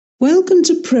Welcome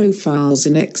to Profiles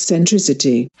in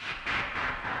Eccentricity,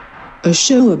 a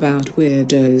show about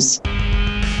weirdos,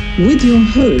 with your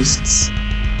hosts,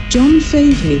 John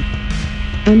Fahey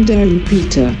and Aaron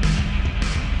Peter.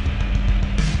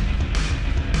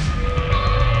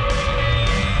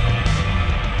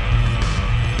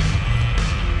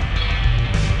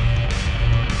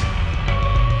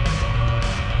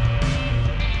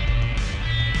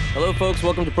 Hello, folks.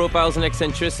 Welcome to Profiles in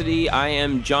Eccentricity. I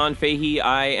am John Fahey.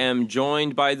 I am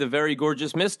joined by the very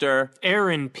gorgeous Mr.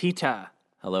 Aaron Peter.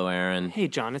 Hello, Aaron. Hey,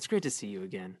 John. It's great to see you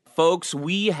again. Folks,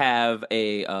 we have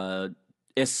a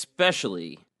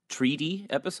especially treaty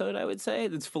episode, I would say.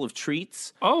 It's full of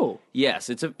treats. Oh. Yes,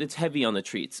 it's heavy on the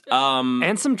treats.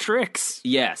 And some tricks.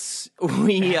 Yes.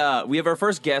 We have our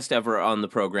first guest ever on the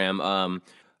program.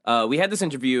 We had this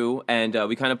interview, and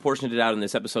we kind of portioned it out in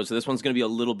this episode, so this one's going to be a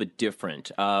little bit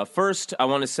different. First, I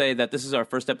want to say that this is our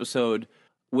first episode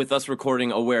with us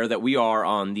recording aware that we are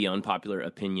on the Unpopular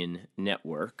Opinion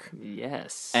Network.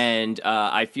 Yes. And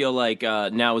I feel like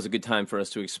now is a good time for us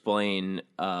to explain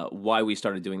why we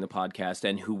started doing the podcast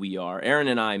and who we are. Aaron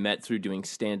and I met through doing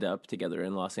stand-up together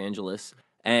in Los Angeles,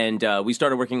 and we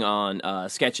started working on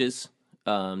sketches,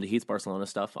 the Heath Barcelona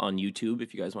stuff on YouTube,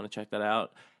 if you guys want to check that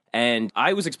out. And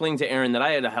I was explaining to Aaron that I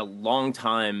had a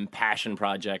long-time passion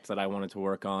project that I wanted to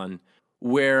work on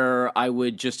where I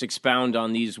would just expound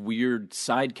on these weird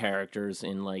side characters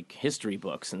in, like, history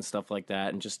books and stuff like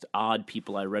that, and just odd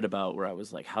people I read about where I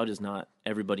was like, how does not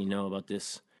everybody know about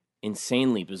this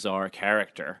insanely bizarre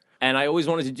character? And I always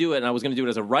wanted to do it, and I was going to do it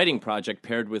as a writing project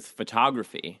paired with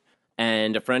photography.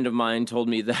 And a friend of mine told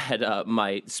me that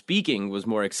my speaking was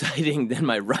more exciting than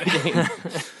my writing.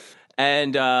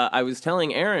 And I was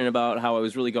telling Aaron about how I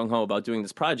was really gung-ho about doing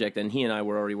this project, and he and I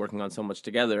were already working on so much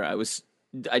together.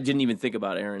 I didn't even think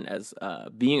about Aaron as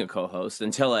being a co-host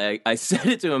until I said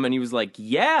it to him, and he was like,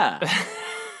 yeah.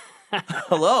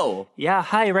 Hello. Yeah,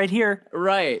 hi, right here.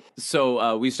 Right.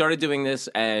 So we started doing this,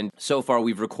 and so far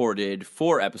we've recorded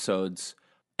 4 episodes,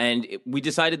 and we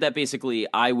decided that basically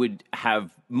I would have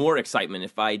more excitement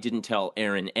if I didn't tell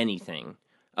Aaron anything.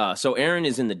 So Aaron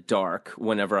is in the dark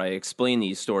whenever I explain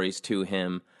these stories to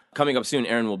him. Coming up soon,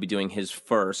 Aaron will be doing his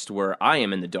first, where I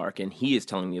am in the dark, and he is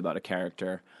telling me about a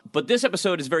character. But this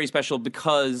episode is very special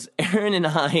because Aaron and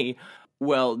I,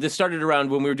 well, this started around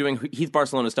when we were doing Heath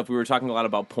Barcelona stuff. We were talking a lot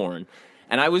about porn.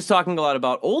 And I was talking a lot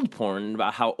about old porn,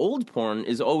 about how old porn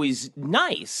is always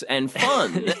nice and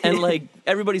fun. And, like,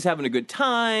 everybody's having a good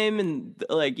time, and,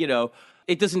 like, you know,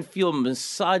 it doesn't feel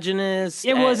misogynist.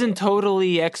 It wasn't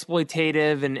totally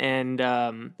exploitative and and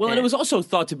it was also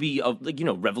thought to be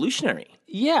revolutionary.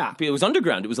 Yeah. It was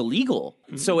underground. It was illegal.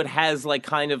 Mm-hmm. So it has like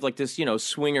kind of like this,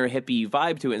 swinger hippie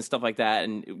vibe to it and stuff like that.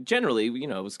 And generally,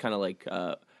 it was kind of like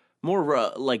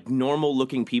more like normal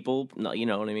looking people. You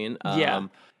know what I mean? Yeah.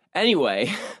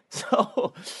 Anyway,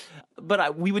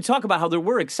 we would talk about how there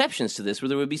were exceptions to this, where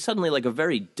there would be suddenly like a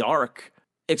very dark,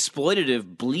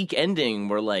 exploitative, bleak ending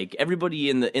where like everybody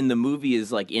in the movie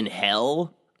is like in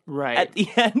hell at the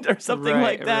end or something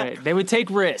like that. Right. They would take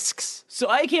risks. So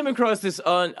I came across this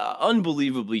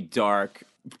unbelievably dark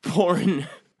porn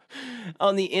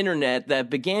on the internet that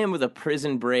began with a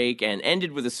prison break and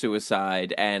ended with a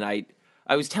suicide. And I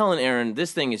was telling Aaron,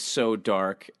 this thing is so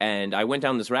dark, and I went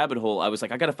down this rabbit hole. I was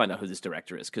like, I got to find out who this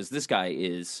director is, because this guy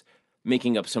is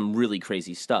making up some really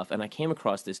crazy stuff. And I came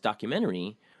across this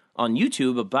documentary on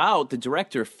YouTube about the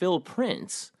director Phil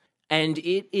Prince, and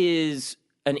it is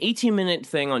an 18-minute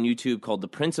thing on YouTube called The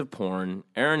Prince of Porn.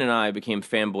 Aaron and I became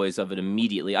fanboys of it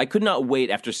immediately. I could not wait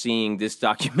after seeing this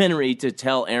documentary to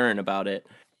tell Aaron about it,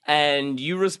 and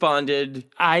you responded.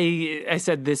 I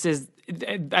said, this is,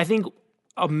 I think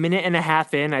a minute and a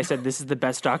half in, I said, this is the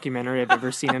best documentary I've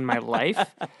ever seen in my life.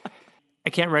 I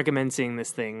can't recommend seeing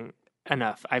this thing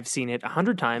enough. I've seen it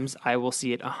 100 times. I will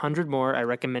see it 100 more. I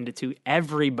recommend it to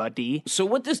everybody. So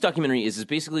what this documentary is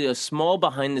basically a small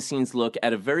behind-the-scenes look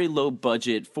at a very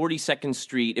low-budget 42nd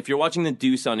Street. If you're watching The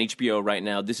Deuce on HBO right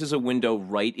now, this is a window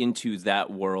right into that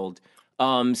world.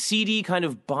 Seedy kind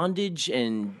of bondage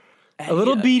and a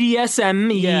little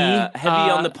BDSM-y. Yeah,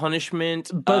 heavy on the punishment.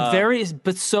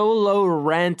 But so low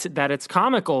rent that it's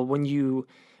comical when you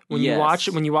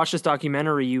watch this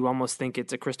documentary. You almost think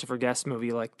it's a Christopher Guest movie,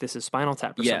 like This Is Spinal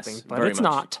Tap or something, but it's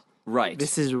not. Right.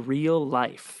 This is real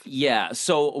life. Yeah.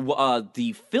 So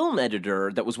the film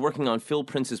editor that was working on Phil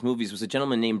Prince's movies was a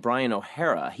gentleman named Brian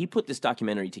O'Hara. He put this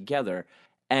documentary together,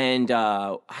 and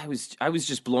I was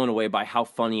just blown away by how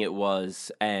funny it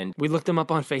was. And we looked him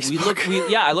up on Facebook.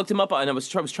 I looked him up, and I was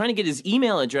trying to get his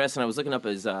email address, and I was looking up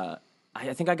his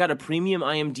I think I got a premium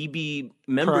IMDb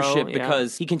membership yeah.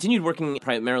 because he continued working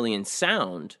primarily in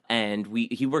sound, and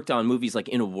he worked on movies like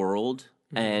In a World,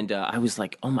 and I was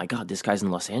like, oh my God, this guy's in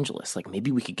Los Angeles. Like,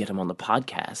 maybe we could get him on the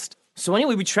podcast. So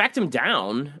anyway, we tracked him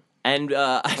down, and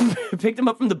I picked him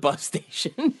up from the bus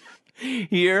station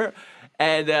here,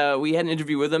 and we had an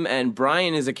interview with him, and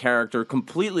Brian is a character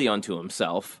completely unto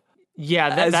himself.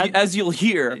 Yeah, as you'll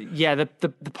hear. Yeah, the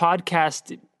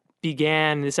podcast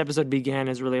this episode began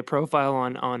as really a profile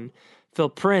on Phil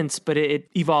Prince, but it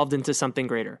evolved into something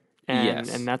greater.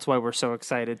 And that's why we're so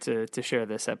excited to share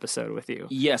this episode with you.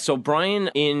 Yeah, so Brian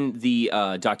in the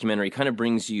documentary kind of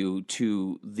brings you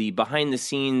to the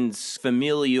behind-the-scenes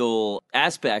familial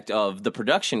aspect of the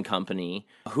production company,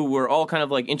 who were all kind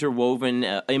of like interwoven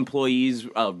employees,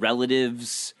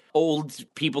 relatives, old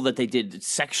people that they did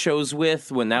sex shows with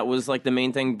when that was like the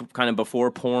main thing, kind of before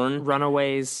porn.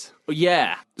 Runaways.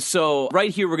 Yeah. So right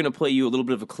here, we're going to play you a little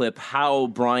bit of a clip how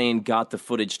Brian got the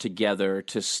footage together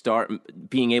to start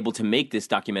being able to make this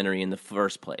documentary in the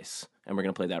first place. And we're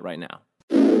going to play that right now.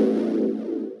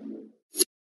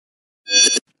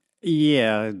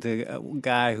 Yeah, the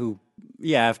guy who,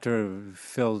 after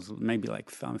Phil's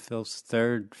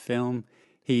third film,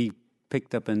 he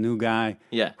picked up a new guy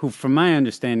who, from my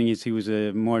understanding, he was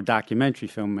a more documentary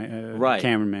film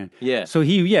cameraman. Yeah. So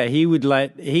he would I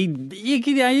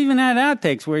even had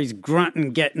outtakes where he's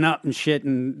grunting, getting up and shit,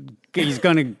 and he's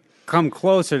going to come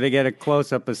closer to get a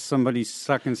close-up of somebody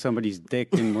sucking somebody's dick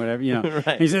and whatever,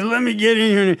 Right. He said, let me get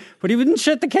in here. But he wouldn't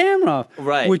shut the camera off.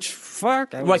 Right. Which,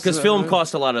 fuck. Right, because film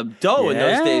cost a lot of dough in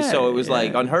those days, so it was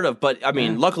like unheard of. But, I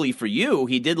mean, luckily for you,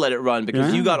 he did let it run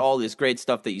because you got all this great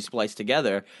stuff that you spliced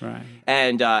together. Right.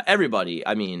 And everybody,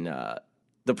 I mean,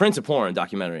 the Prince of Porn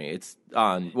documentary, it's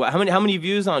on, how many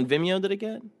views on Vimeo did it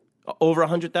get? Over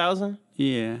 100,000?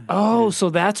 Yeah. Oh, so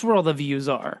that's where all the views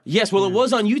are. Yes, well, it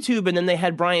was on YouTube, and then they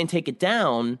had Brian take it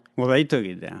down. Well, they took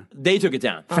it down. They took it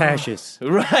down. Fascists.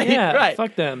 Right, Yeah, right.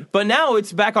 fuck them. But now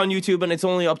it's back on YouTube, and it's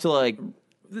only up to like...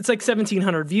 It's like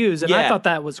 1,700 views, and I Yeah. thought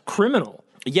that was criminal.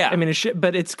 Yeah. I mean,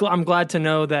 but I'm glad to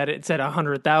know that it's at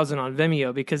 100,000 on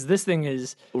Vimeo, because this thing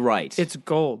is... Right. It's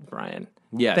gold, Brian.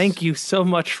 Yes. Thank you so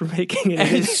much for making it. And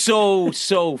it's so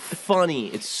funny.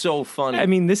 It's so funny. I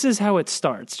mean, this is how it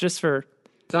starts, just for...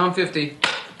 Sound 50.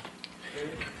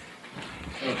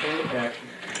 I'm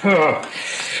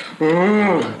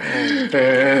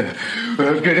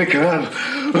gonna come.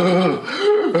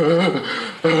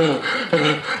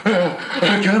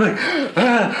 I'm coming.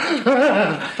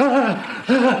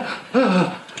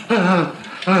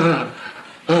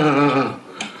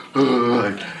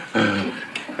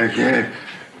 I can't.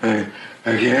 I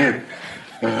can't.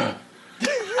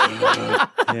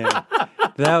 Yeah,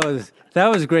 that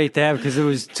was great to have because it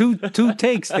was two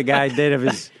takes the guy did of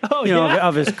his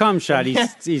of his cum shot.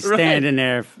 He's standing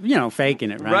there,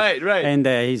 faking it, right? Right. And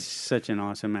he's such an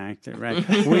awesome actor, right?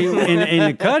 We in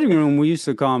the cutting room we used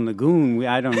to call him the Goon.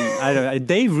 I don't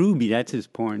Dave Ruby, that's his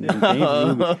porn name.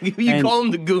 Dave Ruby. You call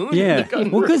him the Goon? Yeah,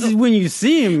 well, because when you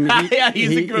see him,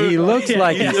 he looks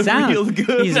like he sounds.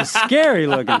 He's a scary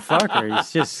looking fucker.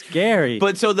 He's just scary.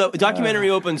 But so the documentary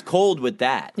opens cold with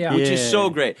that, Yeah. which is so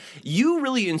great. You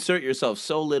really insert yourself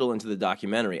so little into the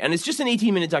documentary, and it's just an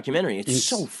 18-minute documentary. It's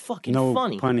so fucking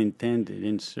funny. No pun intended.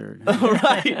 Insert.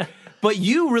 Right. But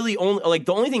you really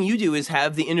the only thing you do is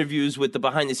have the interviews with the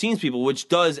behind-the-scenes people, which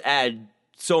does add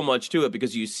so much to it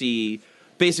because you see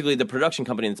basically the production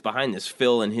company that's behind this,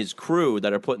 Phil and his crew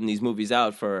that are putting these movies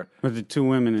out for... With the two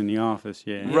women in the office,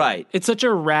 yeah. Right. It's such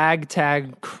a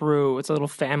ragtag crew. It's a little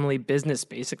family business,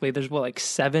 basically. There's,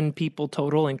 7 people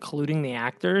total, including the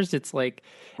actors. It's like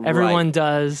everyone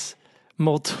does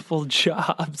multiple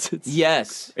jobs.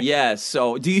 Yes.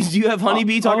 So do you have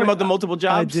Honeybee talking about the multiple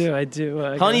jobs? I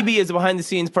do. Honeybee is a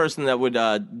behind-the-scenes person that would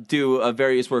do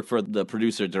various work for the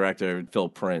producer, director, Phil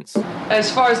Prince.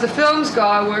 As far as the films go,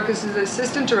 I work as an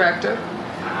assistant director,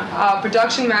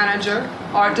 production manager,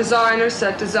 art designer,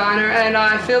 set designer, and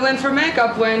I fill in for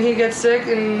makeup when he gets sick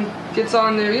and gets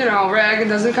on the, rag and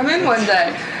doesn't come in one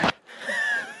day.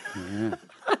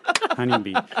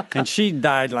 Honeybee. And she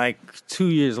died 2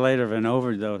 years later of an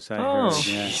overdose, I heard.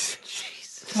 Yeah.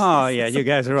 Oh, yeah, you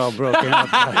guys are all broken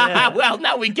up. Well,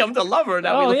 now we come to love her.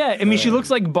 I mean, she looks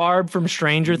like Barb from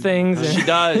Stranger Things. She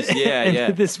does,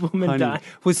 yeah. This woman died.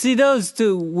 Well, see, those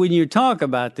two, when you talk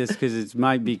about this, because it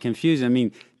might be confusing, I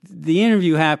mean, the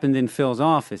interview happened in Phil's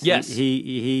office. Yes.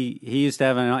 He used to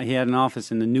have he had an office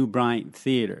in the New Bryant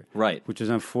Theater. Right. Which was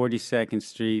on 42nd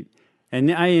Street. And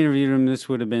I interviewed him, this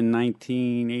would have been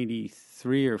 1983.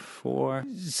 3 or 4.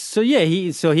 So yeah,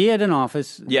 he had an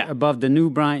office above the New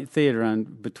Bryant Theater on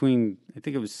between, I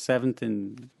think it was 7th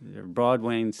and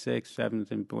Broadway and 6th,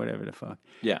 7th and whatever the fuck.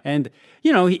 Yeah. And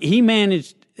he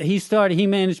managed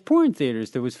porn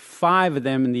theaters. There was 5 of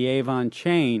them in the Avon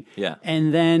chain. Yeah.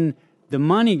 And then the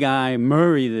money guy,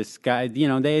 Murray, this guy,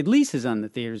 they had leases on the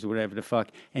theaters or whatever the fuck.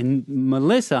 And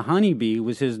Melissa Honeybee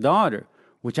was his daughter,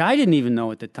 which I didn't even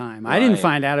know at the time. Right. I didn't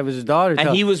find out it was his daughter. And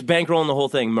he was bankrolling the whole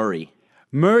thing, Murray.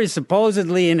 Murray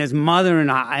supposedly and his mother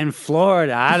in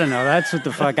Florida. I don't know. That's what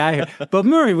the fuck I heard. But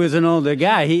Murray was an older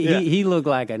guy. He looked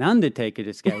like an undertaker,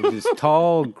 this guy. He was this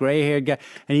tall, gray-haired guy.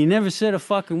 And he never said a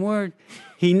fucking word.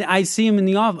 I see him in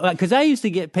the office because I used to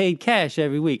get paid cash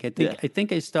every week. I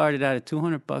think I started out at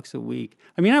 $200 a week.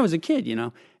 I mean, I was a kid,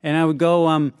 and I would go.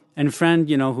 And a friend,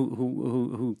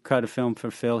 who cut a film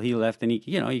for Phil, he left, and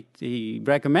he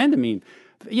recommended me.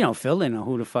 Phil didn't know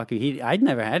who the fuck I'd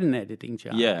never had an editing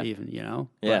job, even. Yeah.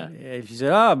 But if he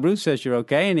said, "Oh, Bruce says you're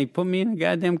okay," and he put me in a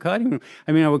goddamn cutting room.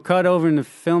 I mean, I would cut over in the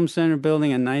Film Center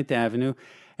building on 9th Avenue.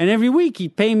 And every week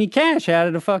he'd pay me cash out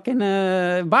of the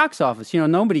fucking box office.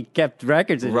 Nobody kept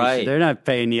records of this. They're not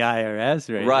paying the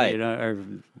IRS, right? Or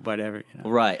whatever.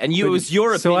 Right. And it was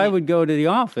your opinion. So I would go to the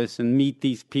office and meet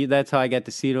these people. That's how I got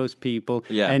to see those people.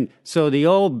 Yeah. And so the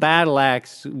old battle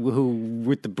axe who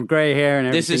with the gray hair and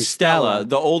everything. This is Stella,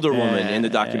 the older woman in the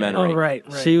documentary. Oh, right.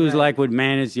 She was would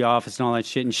manage the office and all that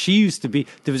shit. And she used to be,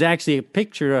 there was actually a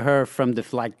picture of her from the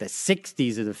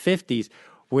 60s or the 50s.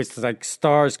 With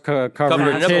stars covering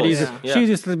her titties. Yeah. She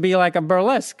used to be like a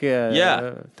burlesque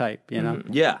type,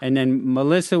 Yeah. And then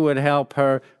Melissa would help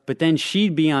her, but then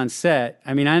she'd be on set.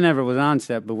 I mean, I never was on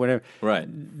set, but whatever. Right.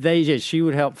 She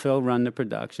would help Phil run the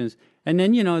productions. And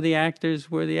then, the actors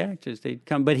were the actors. They'd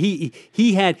come. But he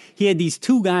had these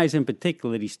 2 guys in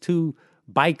particular, these 2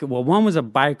 biker. Well, one was a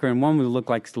biker and one would look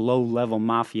like low-level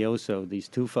mafioso, these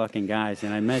 2 fucking guys.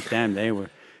 And I met them. They were...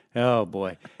 Oh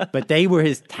boy! But they were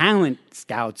his talent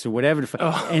scouts or whatever,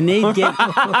 and they'd get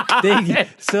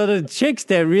so the chicks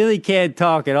that really can't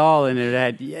talk at all and are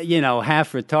that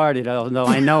half retarded. Although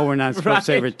I know we're not supposed to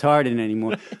say retarded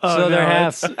anymore, so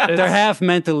they're half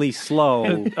mentally slow.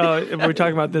 We're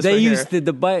talking about this. They right used here.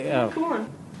 the bite.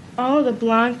 Oh, the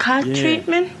blonde cock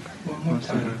treatment. One more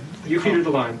time. You feed her the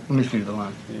line. Let me feed her the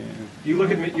line. Yeah. You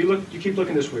look at me. You keep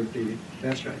looking this way, Dee.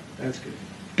 That's right. That's good.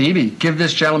 Phoebe, give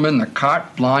this gentleman the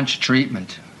carte blanche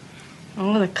treatment.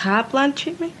 Oh, the carte blanche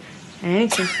treatment?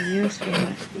 Anything for you,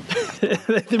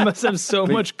 sweetheart. They must have so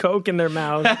much coke in their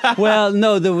mouths. Well,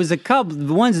 no, there was a couple.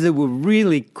 The ones that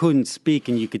really couldn't speak,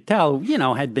 and you could tell,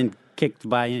 had been kicked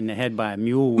in the head by a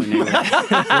mule when they were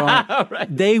right.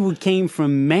 They came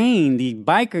from Maine. The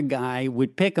biker guy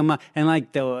would pick them up, and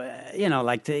they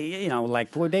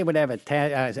would have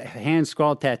a hand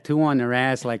scrawl tattoo on their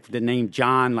ass, like the name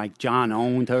John, like John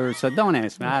owned her. So don't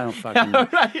ask me, I don't fucking know.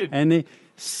 Right. And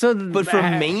but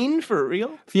from Maine, for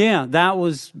real? Yeah,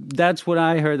 that's what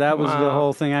I heard. That was the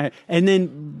whole thing. And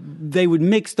then they would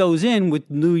mix those in with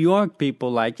New York people,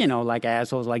 like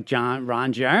assholes like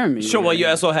Ron Jeremy. Sure. Well, you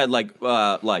also had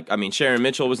Sharon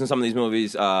Mitchell was in some of these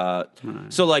movies.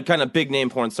 So kind of big name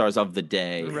porn stars of the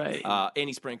day. Right.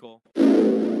 Annie Sprinkle.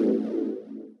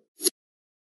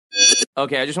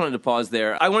 Okay, I just wanted to pause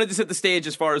there. I wanted to set the stage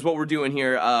as far as what we're doing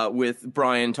here with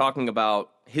Brian, talking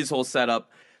about his whole setup,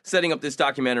 setting up this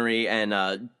documentary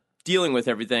and dealing with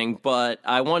everything, but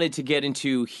I wanted to get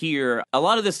into here. A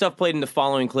lot of the stuff played in the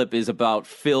following clip is about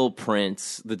Phil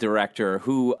Prince, the director,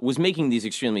 who was making these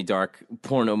extremely dark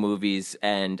porno movies,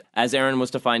 and as Aaron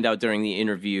was to find out during the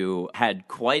interview, had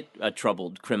quite a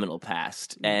troubled criminal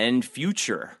past and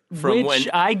future.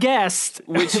 I guessed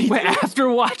after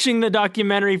watching the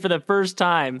documentary for the first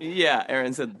time. Yeah,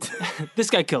 Aaron said... This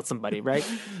guy killed somebody, right?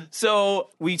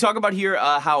 So we talk about here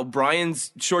how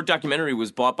Brian's short documentary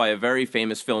was bought by a very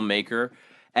famous filmmaker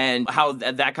and how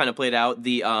that kind of played out.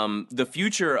 The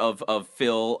future of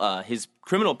Phil, his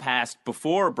criminal past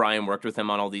before Brian worked with him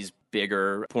on all these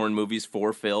bigger porn movies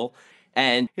for Phil,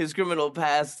 and his criminal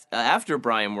past after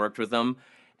Brian worked with him.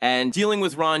 And dealing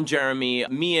with Ron Jeremy,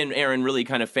 me and Aaron really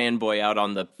kind of fanboy out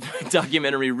on the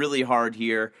documentary really hard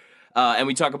here. And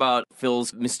we talk about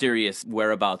Phil's mysterious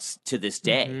whereabouts to this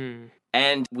day. Mm-hmm.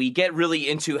 And we get really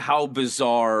into how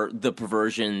bizarre the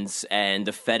perversions and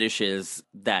the fetishes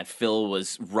that Phil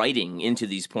was writing into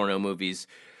these porno movies.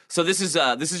 So this is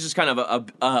just kind of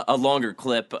a longer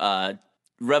clip.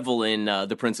 Revel in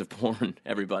the Prince of Porn,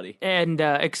 everybody. And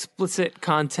explicit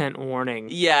content warning.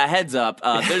 Yeah, heads up.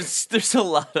 There's a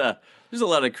lot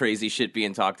of crazy shit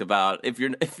being talked about. If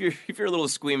you're a little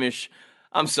squeamish,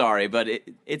 I'm sorry, but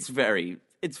it's very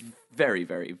It's very,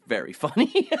 very, very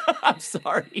funny. I'm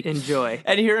sorry. Enjoy.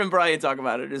 And hearing Brian talk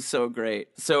about it is so great.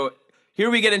 So here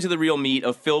we get into the real meat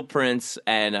of Phil Prince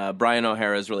and Brian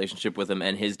O'Hara's relationship with him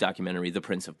and his documentary, The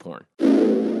Prince of Porn.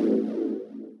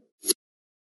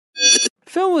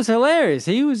 Phil was hilarious.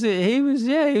 He was I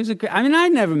mean, I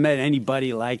never met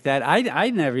anybody like that. I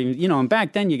never even, and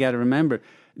back then you got to remember,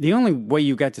 the only way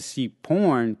you got to see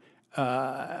porn,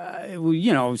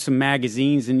 some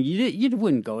magazines, and you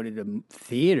wouldn't go to the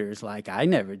theaters like I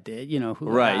never did.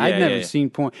 Right? I'd never seen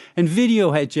porn, and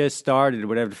video had just started or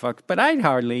whatever the fuck. But I'd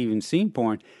hardly even seen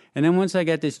porn. And then once I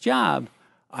got this job,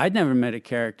 I'd never met a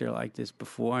character like this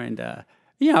before, and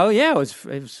it was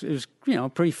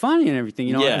pretty funny and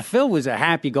everything. And Phil was a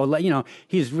happy-go-lucky.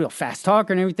 He was a real fast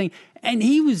talker and everything. And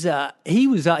he was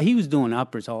doing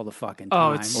uppers all the fucking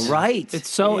time. Oh, it's right. It's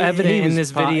so evident in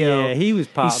this video. Yeah, he was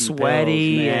popping. He's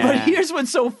sweaty. Pills, But here's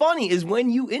what's so funny is when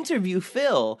you interview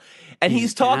Phil and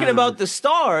he's talking about the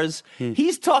stars,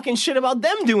 he's talking shit about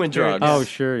them doing drugs. Oh,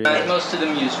 sure. Yeah. Most of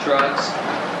them use drugs.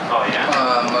 Oh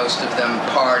yeah. Most of them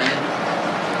party.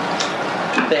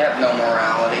 They have no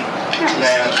morality. They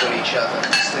sleep with each other.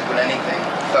 Sleep with anything.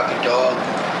 Fuck a dog.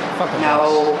 Fuck a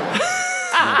no.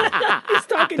 He's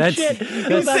talking shit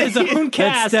about his own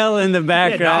cast. That's Stella in the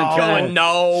background.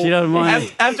 No. She doesn't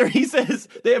want After he says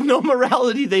they have no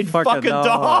morality, they'd fuck a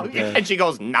dog. Yeah. And she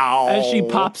goes, no. As she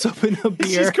pops open a beer.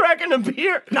 She's cracking a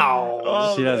beer. No.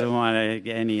 Oh, she doesn't want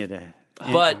any of that.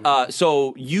 But,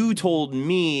 so you told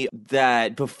me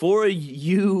that before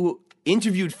you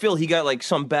interviewed Phil, he got like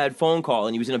some bad phone call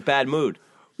and he was in a bad mood.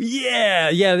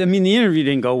 Yeah. I mean, the interview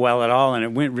didn't go well at all, and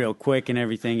it went real quick and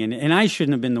everything. And I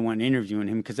shouldn't have been the one interviewing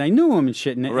him because I knew him and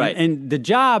shit. And the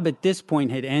job at this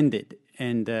point had ended,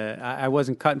 and I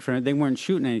wasn't cutting for it. They weren't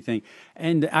shooting anything,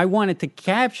 and I wanted to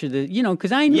capture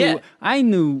because I knew I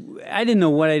didn't know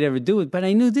what I'd ever do with, but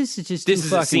I knew this is just too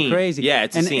fucking crazy. Yeah,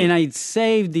 it's a scene. And I'd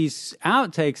saved these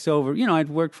outtakes over. I'd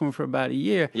worked for him for about a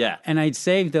year. Yeah, and I'd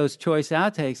saved those choice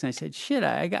outtakes, and I said, "Shit,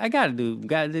 I got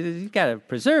to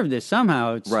preserve this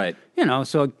somehow." It's, right.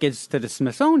 So it gets to the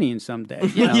Smithsonian someday.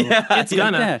 It's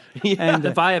gonna. Yeah. And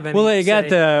if I have any they got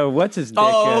the what's his dick?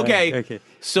 Oh, okay.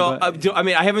 So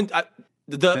I haven't.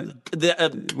 We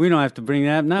don't have to bring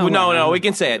that up now. No, we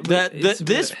can say it.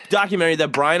 This documentary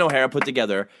that Brian O'Hara put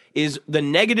together the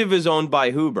negative is owned by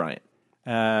who, Brian?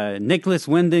 Nicholas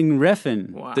Winding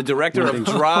Refn. Wow. The director of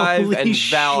Drive and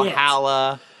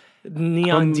Valhalla.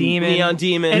 Neon Demon.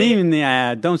 And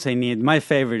even don't say Neon. My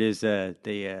favorite is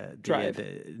Drive.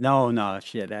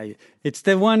 It's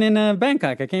the one in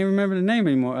Bangkok. I can't remember the name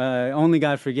anymore. Only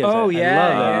God Forgives. Oh, I love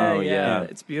that. Yeah.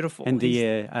 It's beautiful. And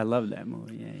I love that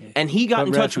movie. Yeah. And he got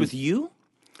in touch with you?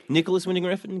 Nicholas Winding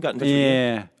Refn got in touch with you?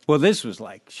 Yeah. Well, this was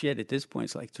like, shit, at this point,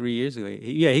 it's like 3 years ago.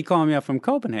 He called me up from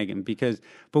Copenhagen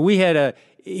but we had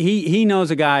he knows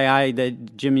a guy,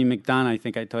 that Jimmy McDonough, I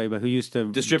think I told you about, who used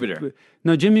to... Distributor.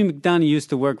 No, Jimmy McDonough used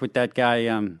to work with that guy,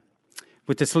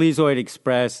 with the Sleazoid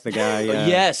Express, the guy...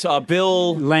 yes,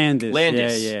 Bill...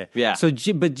 Landis. Yeah. So,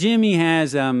 but Jimmy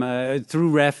has,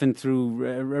 through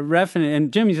Refn,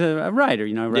 and Jimmy's a writer,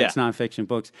 writes nonfiction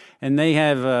books, and they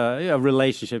have a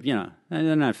relationship,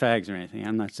 they're not fags or anything,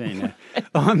 I'm not saying that.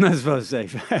 I'm not supposed to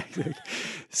say fags.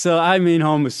 So, I mean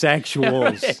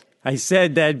homosexuals. Right. I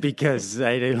said that because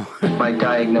I didn't... My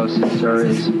diagnosis, sir,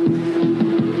 is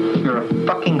you're a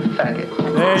fucking faggot.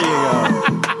 There you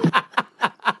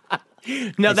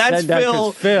go. Now that's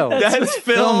Phil. That's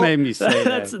Phil. Phil made me say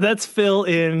that. That's Phil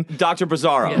in Dr.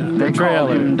 Bizarro. Yeah. They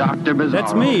called him Dr. Bizarro.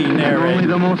 That's me narrating. Only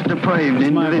the most depraved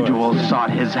individuals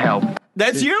sought his help.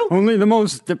 That's you? Only the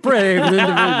most depraved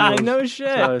individuals. No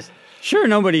shit. Sure,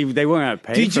 they weren't going to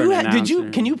pay for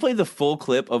it. Can you play the full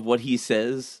clip of what he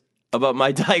says about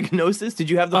my diagnosis? Did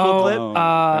you have the full clip?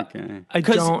 Okay. I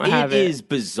don't have it. It is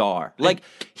bizarre. Like,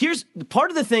 here's part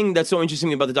of the thing that's so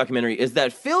interesting about the documentary is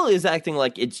that Phil is acting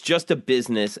like it's just a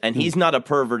business and he's not a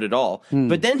pervert at all.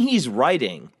 But then he's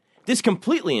writing this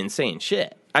completely insane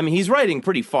shit. I mean, he's writing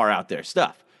pretty far out there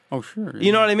stuff. Oh, sure.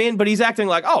 You know what I mean? But he's acting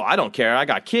like, oh, I don't care. I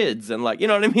got kids. And like, you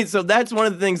know what I mean? So that's one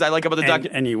of the things I like about the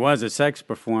documentary. And he was a sex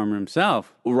performer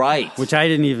himself. Right. Which I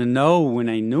didn't even know when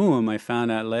I knew him. I found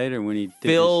out later when he did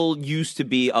Phil used to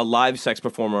be a live sex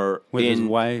performer with his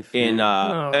wife in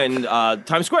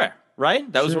Times Square,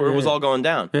 right? That was where it was all going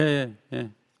down. Yeah.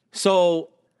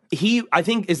 So I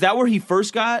think, is that where he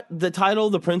first got the title,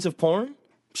 The Prince of Porn?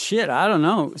 Shit, I don't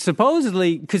know.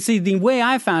 Supposedly, because see, the way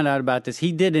I found out about this,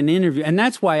 he did an interview, and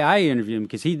that's why I interviewed him,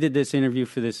 because he did this interview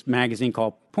for this magazine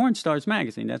called Porn Stars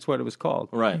Magazine. That's what it was called.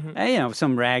 Right. And,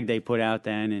 some rag they put out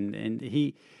then, and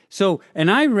he. So, and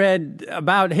I read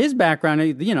about his background.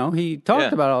 He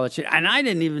talked about all that shit, and I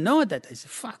didn't even know it. That they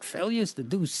said, "Fuck, Phil used to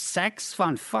do sex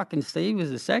on fucking Steve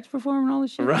was a sex performer and all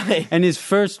this shit." Right. And his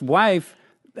first wife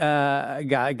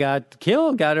got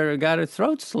killed, got her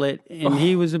throat slit, and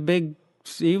he was a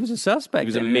suspect. He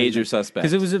was a major suspect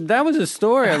because that was a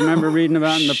story I remember reading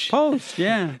about in the Post.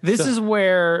 Yeah, this is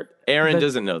where Aaron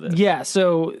doesn't know this. Yeah,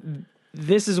 so.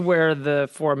 This is where the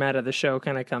format of the show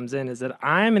kind of comes in, is that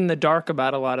I'm in the dark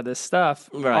about a lot of this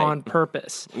stuff on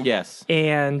purpose. Yes.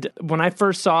 And when I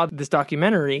first saw this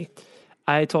documentary,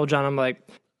 I told John, I'm like,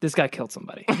 this guy killed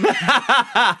somebody.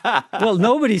 Well,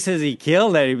 nobody says he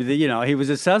killed anybody. He was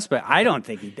a suspect. I don't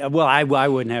think he did. Well, I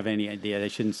wouldn't have any idea. They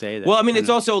shouldn't say that. Well, I mean, it's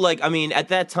also like, at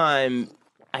that time,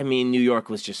 New York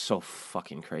was just so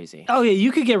fucking crazy. Oh, yeah,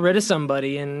 you could get rid of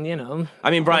somebody and,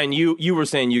 Brian, you were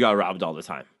saying you got robbed all the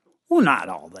time. Well, not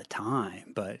all the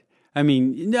time, but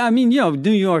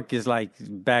New York is like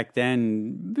back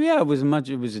then. Yeah, it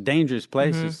was a dangerous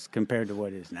place compared to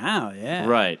what it is now. Yeah,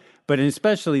 right. But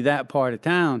especially that part of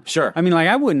town. Sure.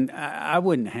 I wouldn't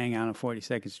hang out on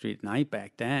 42nd Street at night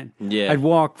back then. Yeah. I'd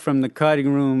walk from the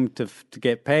cutting room to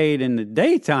get paid in the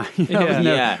daytime.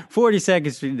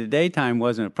 42nd Street in the daytime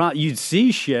wasn't a problem. You'd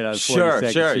see shit on 42nd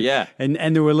Street. Sure, yeah.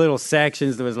 And there were little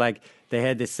sections. There was like. They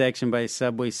had this section by a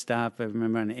subway stop, I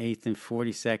remember on 8th and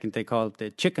 42nd, they called it the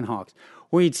Chicken Hawks,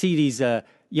 where you'd see these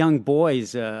young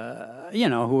boys, who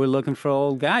were looking for an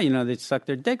old guy, they'd suck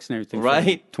their dicks and everything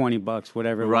right. for $20,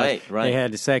 whatever it right, was. Right. They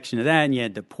had a section of that, and you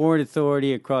had the Port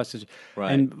Authority across the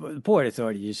right. And the Port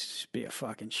Authority used to be a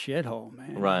fucking shithole,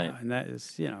 man. Right. And that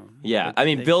is, Yeah,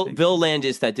 Bill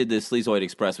Landis that did the Sleazoid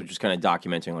Express, which was kind of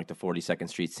documenting like the 42nd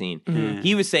Street scene,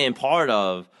 he was saying part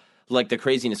of like the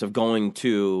craziness of going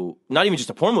to not even just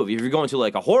a porn movie. If you're going to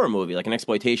like a horror movie, like an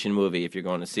exploitation movie, if you're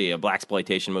going to see a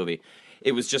blaxploitation movie,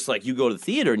 it was just like you go to the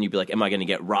theater and you'd be like, "Am I going to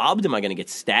get robbed? Am I going to get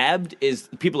stabbed? Is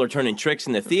people are turning tricks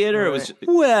in the theater?" Right. It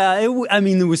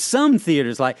was there was some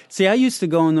theaters like. See, I used to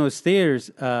go in those theaters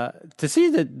to see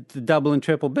the double and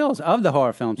triple bills of the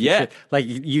horror films. Yeah, like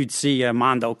you'd see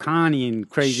Mondo Connie and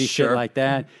crazy shit like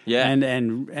that. Yeah,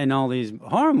 and all these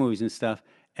horror movies and stuff.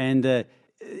 And I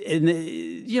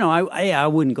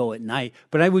wouldn't go at night,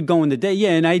 but I would go in the day.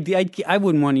 Yeah, and I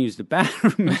wouldn't want to use the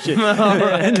bathroom and shit.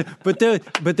 But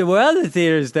there were other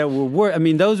theaters that were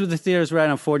those were the theaters right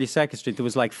on 42nd Street. There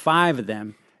was like 5 of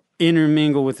them,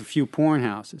 intermingled with a few porn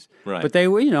houses. Right. But they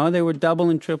were double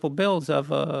and triple bills of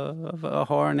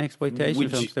horror and exploitation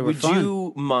films. They were fun. Would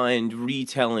you mind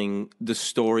retelling the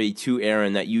story to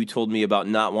Aaron that you told me about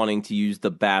not wanting to use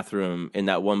the bathroom in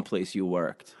that one place you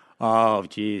worked? Oh,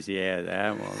 geez, yeah,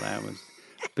 that was,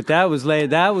 but that was later.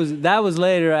 That was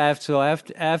later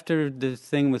after the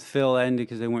thing with Phil ended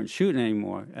because they weren't shooting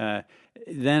anymore.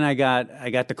 Then I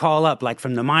got the call up like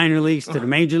from the minor leagues to the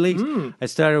major leagues. I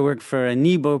started working for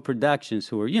Nebo Productions,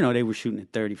 who were they were shooting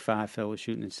at 35. Phil was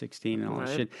shooting at 16 and all that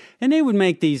shit, and they would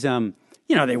make these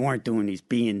they weren't doing these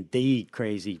B&D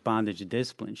crazy bondage of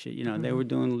discipline shit. They were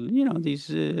doing, these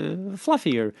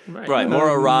fluffier,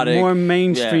 more erotic, more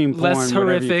mainstream, porn, less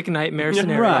horrific nightmare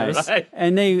scenarios. Right.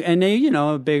 And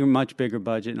they, much bigger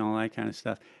budget and all that kind of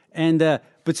stuff. And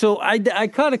but so I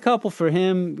caught a couple for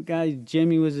him. Guy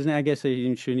Jimmy was his name. I guess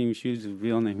they shouldn't even use his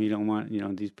real name. He don't want,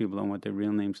 these people don't want their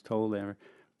real names told ever.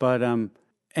 But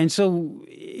and so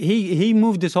he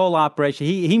moved this whole operation.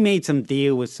 He made some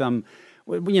deal with some.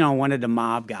 One of the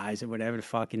mob guys or whatever the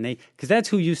fuck, and because that's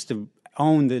who used to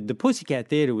own the Pussycat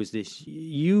Theater was this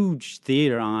huge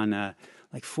theater on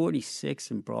like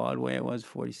 46 and Broadway. It was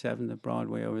 47 to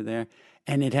Broadway over there,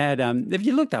 and it had if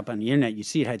you looked up on the internet, you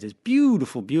see it had this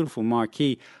beautiful, beautiful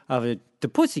marquee of it. The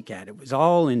Pussycat. It was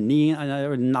all in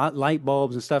neon, light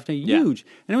bulbs and stuff. Huge,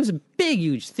 and it was a big,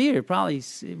 huge theater.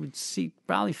 It would seat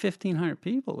probably 1,500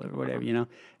 people or whatever,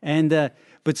 And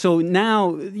but so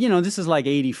now, this is like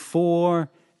 84,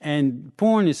 and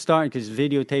porn is starting because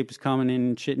videotape is coming in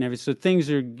and shit and everything. So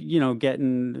things are,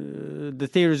 getting the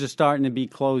theaters are starting to be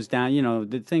closed down.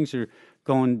 The things are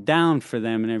going down for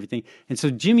them and everything. And so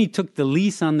Jimmy took the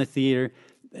lease on the theater.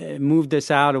 Moved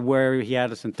us out of where he had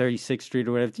us on 36th Street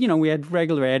or whatever. We had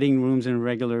regular editing rooms in a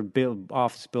regular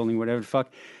office building, whatever the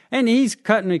fuck. And he's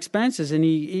cutting expenses, and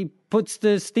he puts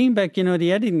the Steenbeck,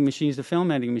 the editing machines, the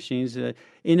film editing machines,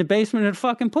 in the basement of the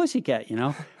fucking Pussycat,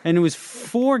 And it was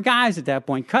 4 guys at that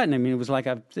point cutting. It was like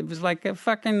a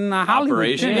fucking Hollywood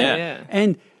operation, thing. yeah.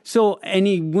 And so,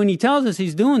 when he tells us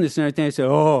he's doing this and everything, I say,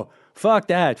 oh, fuck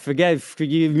that, forget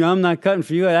you, I'm not cutting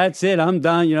for you, that's it, I'm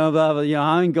done, you know, blah, blah, you know,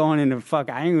 I ain't going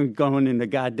in the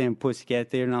goddamn Pussycat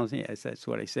Theater. And I was, yes, that's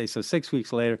what I say. So 6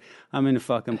 weeks later, I'm in the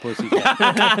fucking Pussycat.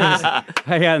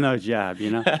 I got no job,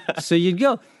 you know. So you'd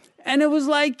go. And it was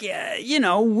like, you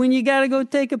know, when you got to go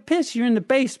take a piss, you're in the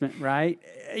basement, right?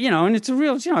 You know, and it's a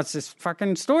real, you know, it's this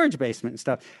fucking storage basement and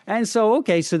stuff. And so,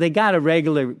 okay, so they got a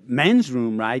regular men's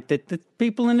room, right, that the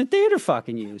people in the theater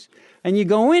fucking use. And you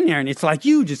go in there, and it's like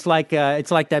huge. It's like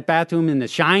that bathroom in The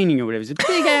Shining or whatever. It's a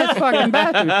big-ass fucking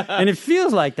bathroom. And it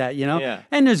feels like that, you know? Yeah.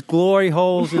 And there's glory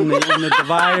holes in the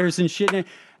dividers and shit.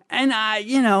 And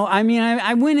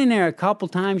I went in there a couple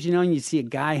times, you know, and you see a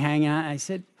guy hanging out. I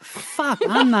said, fuck,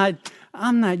 I'm not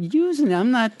using it.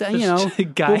 I'm not, you know. A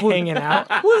guy hanging out?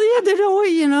 Well, yeah, they're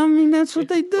always, you know, I mean, that's what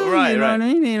they do. Right, you know right. what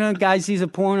I mean? You know, guy sees a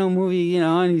porno movie, you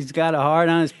know, and he's got a heart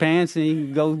on his pants, and he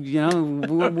can go, you know.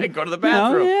 Go to the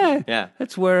bathroom. You know, Yeah.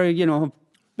 That's where, you know,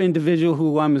 individual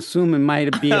who I'm assuming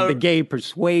might be of the gay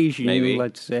persuasion, Maybe.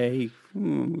 let's say.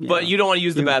 But you don't want to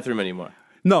use the bathroom anymore.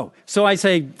 No. So I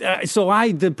say,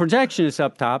 the projectionist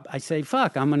up top, I say,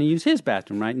 fuck, I'm going to use his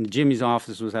bathroom, right? And Jimmy's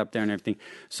office was up there and everything.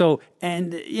 So,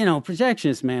 and, you know,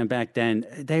 projectionists, man, back then,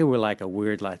 they were like a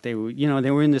weird lot. They were, you know,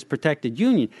 they were in this protected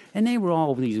union, and they were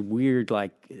all these weird, like,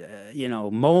 you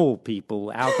know, mole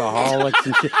people, alcoholics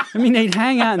and shit. I mean, they'd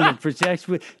hang out in the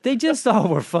projection. They just all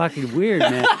were fucking weird,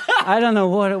 man. I don't know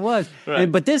what it was. Right.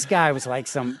 But this guy was like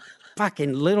some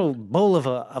fucking little bull of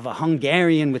a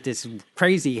Hungarian with this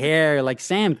crazy hair, like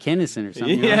Sam Kinison or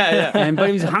something. Yeah, yeah. But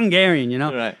he was Hungarian, you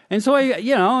know. Right. And so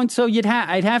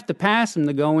I'd have to pass him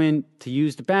to go in to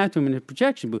use the bathroom in the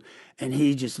projection booth, and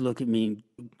he'd just look at me and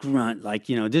grunt like,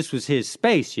 you know, this was his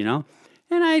space, you know.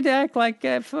 And I'd act like,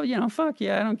 you know, fuck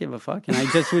yeah, I don't give a fuck. And I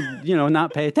just would, you know,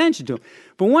 not pay attention to him.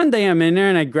 But one day I'm in there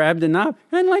and I grab the knob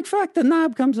and like, fuck, the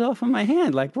knob comes off of my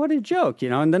hand. Like, what a joke, you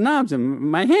know, and the knob's in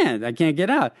my hand. I can't get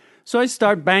out. So I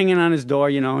start banging on his door,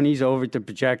 you know, and he's over at the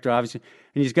projector, obviously,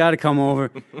 and he's got to come over.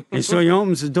 And so he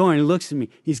opens the door and he looks at me.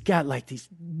 He's got like these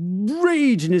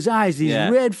rage in his eyes, these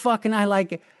red fucking eye,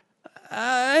 like...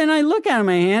 and I look at him,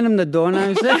 I hand him the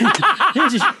doorknob,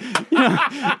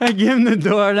 I give him the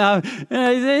doorknob, and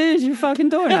I say, here's your fucking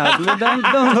doorknob.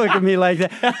 Don't look at me like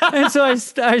that. And so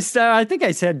I think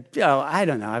I said, I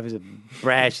don't know, I was a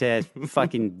brash-ass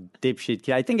fucking dipshit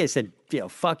kid. I think I said,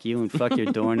 fuck you and fuck your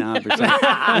doorknob or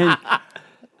something.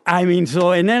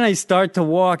 And then I start to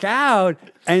walk out,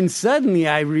 and suddenly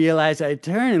I realize I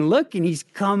turn and look, and he's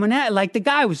coming at, like the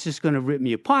guy was just going to rip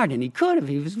me apart, and he could have.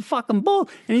 He was a fucking bull,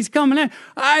 and he's coming at.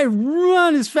 I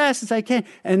run as fast as I can,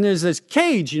 and there's this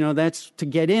cage, you know, that's to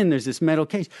get in. There's this metal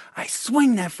cage. I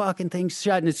swing that fucking thing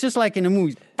shut, and it's just like in the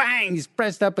movies. Bang! He's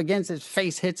pressed up against his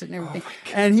face, hits it and everything,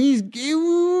 and he's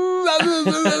doing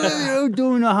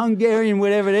a Hungarian,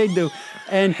 whatever they do.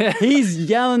 And he's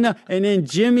yelling, and then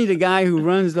Jimmy, the guy who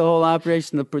runs the whole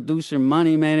operation, the producer,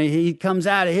 Money, man, he comes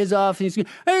out of his office, he's going,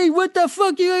 hey, what the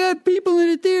fuck, you got people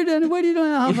in the theater, what are you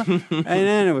doing? And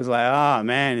then it was like, oh,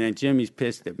 man, and then Jimmy's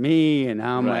pissed at me, and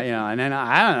how am I, you know, and then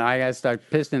I don't know, I got to start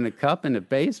pissing the cup in the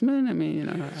basement, I mean, you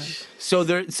know. This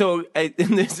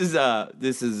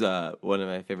is one of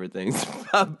my favorite things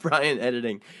about Brian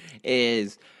editing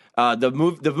is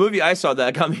the movie I saw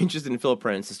that got me interested in Philip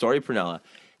Prince, The Story of Prunella.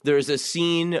 There's a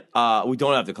scene, we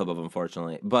don't have the clip of,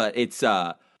 unfortunately, but it's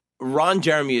Ron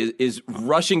Jeremy is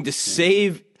rushing to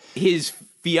save his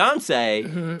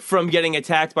fiance from getting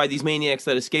attacked by these maniacs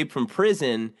that escaped from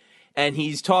prison, and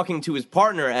he's talking to his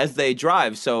partner as they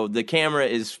drive. So the camera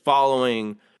is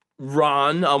following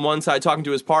Ron on one side talking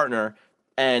to his partner,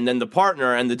 and then the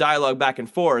partner and the dialogue back and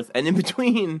forth, and in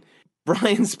between...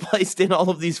 Brian spliced in all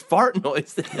of these fart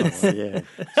noises. Yeah.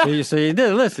 So you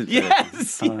did listen to it.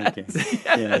 Yes. Okay.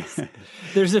 Yes.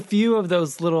 There's a few of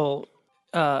those little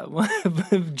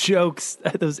jokes,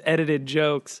 those edited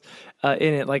jokes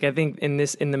in it. Like I think in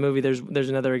the movie, there's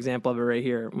another example of it right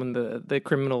here when the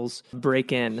criminals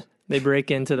break in. They break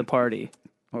into the party.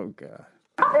 Oh God.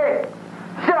 Hey,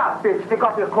 shut up, bitch! Take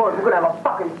off your clothes. We're gonna have a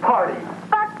fucking party.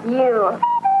 Fuck you.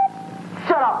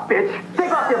 Shut up, bitch!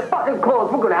 Take off your fucking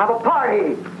clothes. We're gonna have a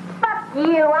party. Fuck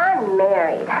you. I'm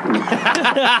married.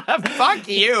 Fuck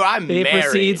you. I'm he married. He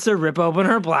proceeds to rip open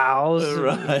her blouse.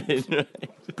 Right.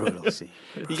 Brutal scene.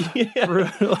 Yeah.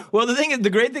 Brutal. Well, the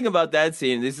great thing about that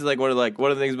scene, this is like one of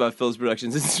the things about Phil's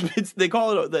Productions. It's they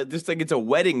call it just like it's a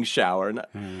wedding shower,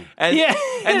 and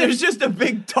there's just a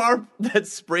big tarp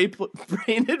that's spray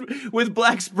painted with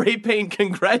black spray paint.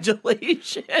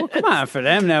 Congratulations! Well, come on, for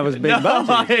them that was big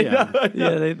budget.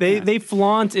 Yeah, they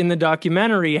flaunt in the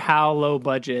documentary how low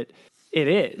budget it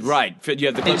is. Right. You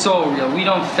have the It's all real. We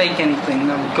don't fake anything.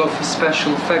 No, we go for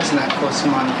special effects, and that costs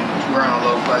money, and we're on a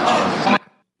low budget.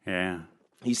 Yeah.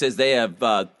 He says they have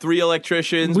 3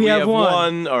 electricians. We have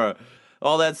one. Or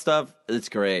all that stuff. It's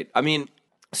great. I mean,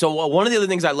 so one of the other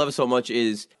things I love so much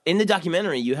is in the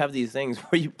documentary, you have these things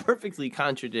where you perfectly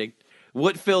contradict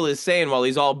what Phil is saying while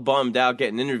he's all bummed out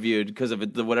getting interviewed because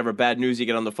of the whatever bad news you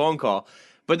get on the phone call.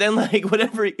 But then, like,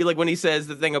 when he says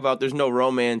the thing about there's no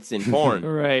romance in porn.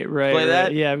 Right. Play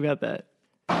that? Yeah, I've got that.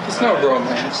 There's no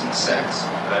romance in sex.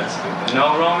 That's stupid.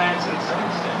 No romance in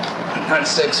sex? Not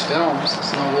sex films.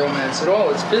 There's no romance at all.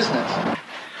 It's business.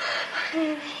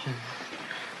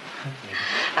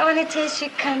 I want to taste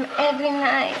your cum every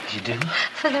night. You do?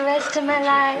 For the rest of my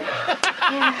life.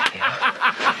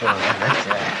 Well, I like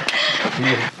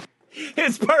that.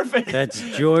 It's perfect. That's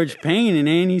George Payne and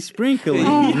Annie Sprinkle.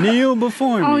 Kneel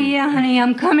before me. Oh, yeah, honey,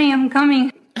 I'm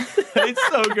coming. It's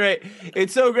so great.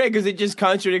 It's so great because it just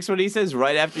contradicts what he says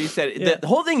right after he said it. Yeah. The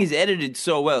whole thing is edited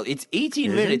so well. It's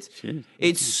 18 minutes.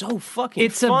 It's so fucking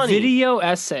funny. A video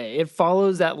essay. It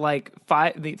follows that, like,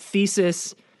 the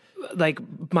thesis, like,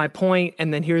 my point,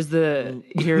 and then here's the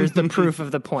proof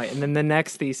of the point, and then the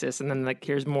next thesis, and then, like,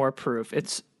 here's more proof.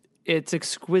 It's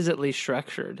exquisitely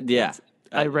structured. Yeah.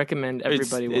 I recommend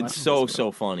everybody watch It's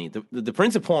so funny. The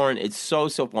Prince of Porn, it's so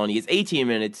funny. It's 18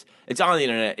 minutes. It's on the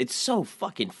internet. It's so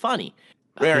fucking funny.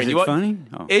 Is it funny?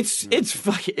 Oh. It's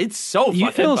so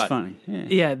fucking Phil's funny.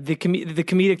 Yeah, the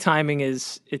comedic timing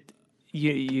is it.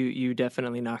 You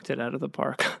definitely knocked it out of the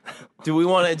park. Do we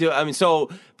want to do? I mean, so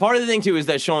part of the thing too is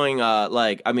that showing,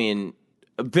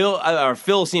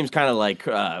 Phil seems kind of like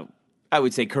I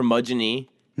would say curmudgeon-y.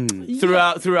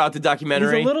 Throughout the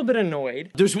documentary, he's a little bit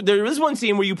annoyed. There is one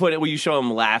scene where you show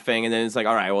him laughing, and then it's like,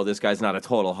 all right, well, this guy's not a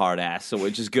total hard ass, so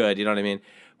which is good, you know what I mean?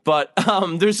 But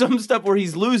there's some stuff where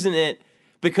he's losing it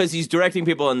because he's directing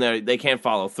people and they can't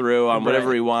follow through on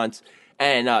whatever he wants.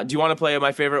 And do you want to play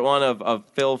my favorite one of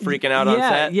Phil freaking out on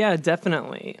set? Yeah,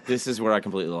 definitely. This is where I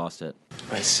completely lost it.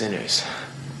 My sinners,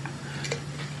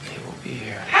 they will be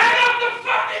here. Hang up the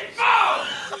fucking phone!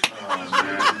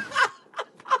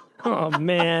 Oh, man. Oh,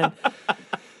 man.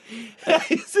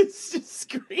 It's just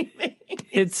screaming.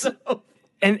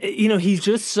 And, he's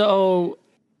just so,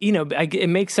 it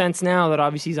makes sense now that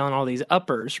obviously he's on all these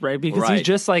uppers, right? Because he's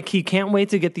just like, he can't wait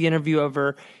to get the interview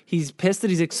over. He's pissed that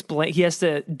he has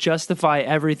to justify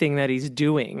everything that he's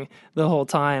doing the whole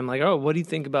time. Like, oh, what do you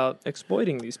think about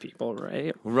exploiting these people,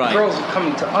 right? Right. Girls are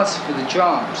coming to us for the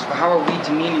jobs. But how are we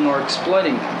demeaning or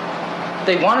exploiting them?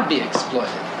 They want to be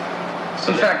exploited.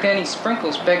 In fact, Annie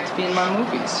Sprinkles begged to be in my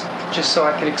movies, just so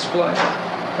I could exploit her.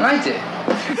 And I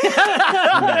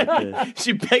did.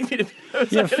 She begged me to be...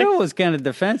 Yeah, Phil was kind of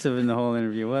defensive in the whole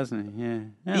interview, wasn't he?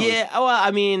 Yeah. Well, I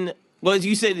mean, as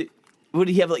you said, what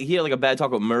did he have? Like, he had like a bad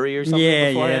talk with Murray or something?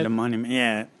 Yeah, the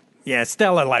money. Yeah.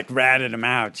 Stella like ratted him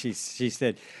out. She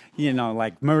said,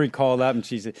 like Murray called up and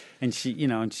she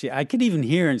I could even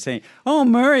hear her saying,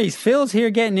 "Oh, Phil's here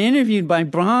getting interviewed by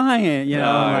Brian."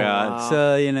 God.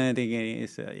 So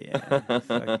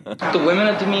The women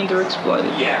are demeaned or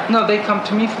exploited. Yeah. No, they come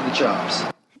to me for the jobs.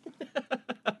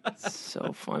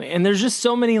 So funny, and there's just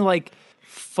so many like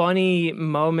funny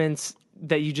moments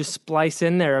that you just splice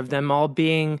in there of them all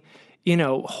being,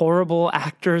 horrible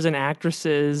actors and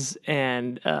actresses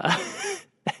and.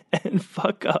 And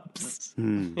fuck ups.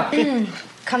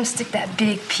 Come stick that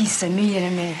big piece of meat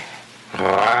in me.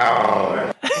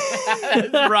 Wow.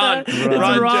 Ron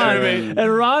Jeremy.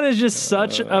 And Ron is just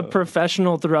such a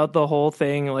professional throughout the whole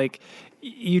thing. Like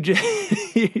you just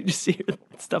hear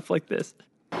stuff like this.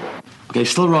 Okay,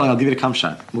 still rolling. I'll give you the cum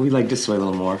shot. Move like this way a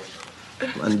little more.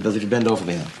 And if you bend over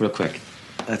me, real quick.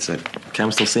 That's it.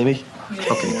 Camera still see me?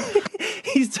 Okay.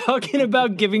 He's talking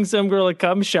about giving some girl a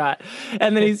cum shot,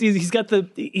 and then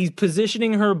he's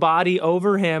positioning her body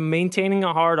over him, maintaining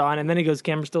a hard on, and then he goes,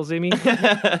 "Camera still see me?"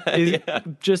 He's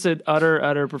just an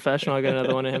utter professional. I got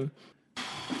another one of him.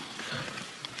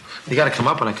 You gotta come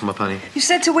up when I come up, honey. You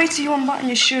said to wait till you unbutton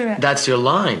your shirt. That's your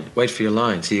line. Wait for your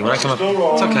line. See, when I come up,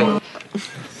 it's okay.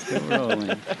 Still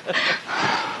rolling.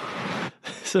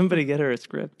 Somebody get her a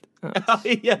script. Oh,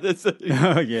 yeah,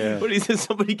 oh, yeah. What he said,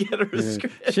 somebody get her a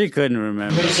script. She couldn't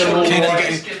remember. No,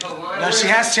 she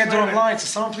had to do a line, so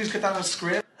someone please get down a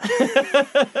script.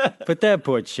 But that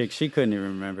poor chick, she couldn't even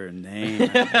remember her name.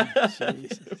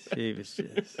 Jesus, she was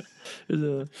just...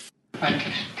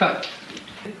 Okay, cut.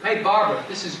 Hey, Barbara,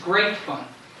 this is great fun.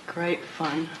 Great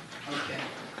fun. Okay.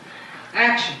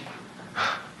 Action.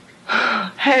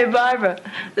 Hey, Barbara,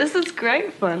 this is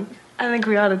great fun. I think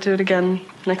we ought to do it again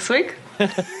next week.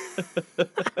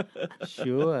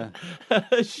 Sure.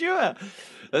 Sure.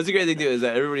 That's a great thing too. Is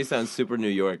that everybody sounds super New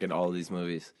York in all of these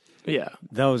movies. Yeah.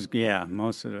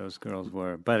 Most of those girls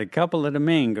were. But a couple of the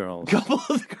main girls. A couple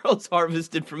of the girls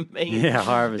harvested from Maine. Yeah,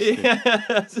 harvested.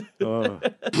 Yeah.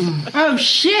 Oh,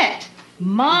 shit!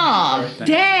 Mom!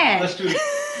 Dad! Let's do it.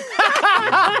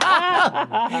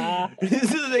 This is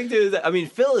the thing too. Is that, I mean,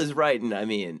 Phil is writing. I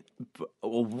mean,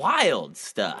 wild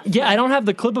stuff. Yeah, I don't have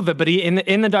the clip of it, but he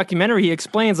in the documentary he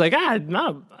explains like,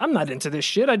 no, I'm not into this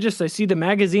shit. I see the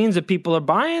magazines that people are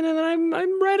buying, and then I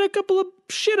write a couple of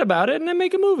shit about it, and I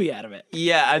make a movie out of it.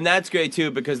 Yeah, and that's great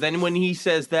too, because then when he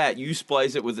says that, you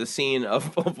splice it with a scene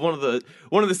of one of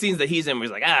the scenes that he's in, where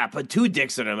he's like, put 2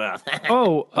 dicks in her mouth.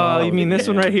 You mean this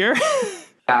one right here?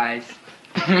 Guys,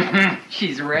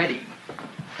 she's ready.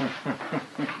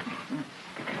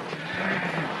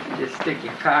 Just stick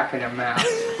your cock in her mouth.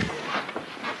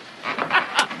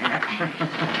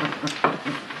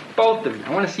 Both of them. I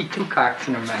want to see 2 cocks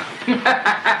in her mouth.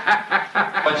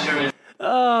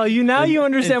 You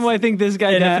understand why I think this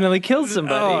guy definitely killed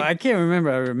somebody. Oh, I can't remember.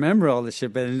 I remember all this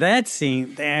shit, but in that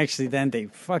scene, they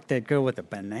fucked that girl with a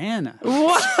banana.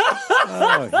 What?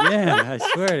 Oh yeah, I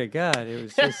swear to God, it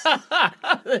was just.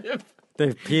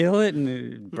 They peel it and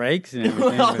it breaks and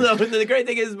everything. Well, no, the great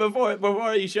thing is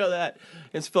before you show that,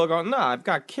 it's Phil going, "No, I've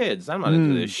got kids. I'm not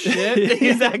into this shit."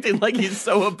 He's acting like he's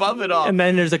so above it all. And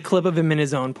then there's a clip of him in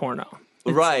his own porno.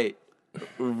 Right.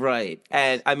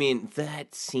 And I mean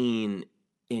that scene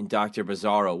in Dr.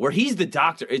 Bizarro where he's the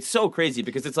doctor. It's so crazy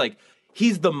because it's like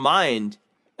he's the mind,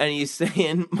 and he's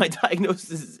saying, "My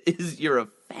diagnosis is you're a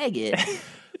faggot."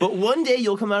 But one day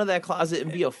you'll come out of that closet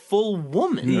and be a full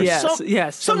woman. Yes.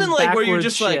 Something like where you're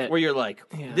just shit. like,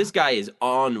 this guy is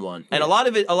on one. And a lot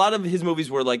of his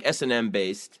movies were like S&M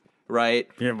based, right?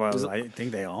 Yeah, well, I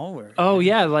think they all were. Oh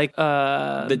yeah, like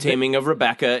The Taming of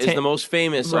Rebecca is the most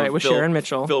famous, right? Of With Phil, Sharon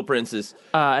Mitchell, Phil Prince's.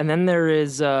 And then there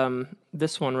is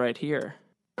this one right here.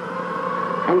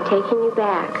 I'm taking you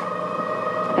back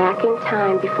in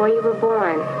time before you were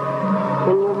born,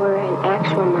 when you were an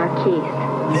actual Marquise.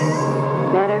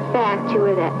 Matter of fact, you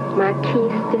were that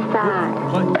Marquise de Sade.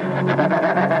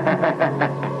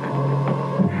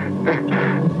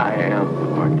 I am the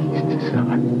Marquise de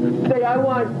Sade. Say, I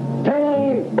want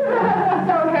pain.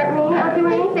 Don't hurt me. I'll do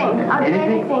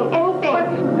anything.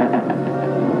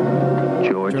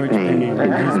 George Payne,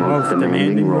 in his most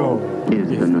demanding role, is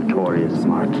the notorious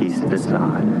Marquise de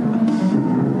Sade.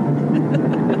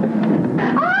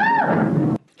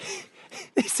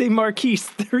 They say Marquise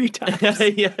 3 times.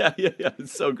 yeah.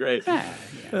 It's so great.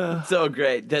 So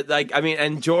great. That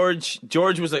and George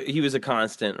was a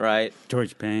constant, right?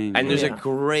 George Payne. And there's a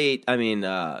great,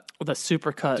 the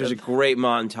supercut. There's a great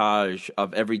montage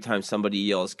of every time somebody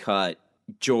yells cut,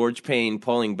 George Payne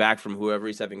pulling back from whoever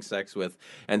he's having sex with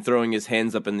and throwing his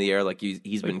hands up in the air like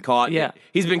he's been caught. Yeah.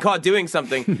 He's been caught doing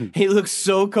something. He looks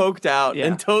so coked out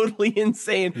and totally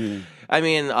insane. Yeah. I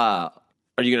mean, are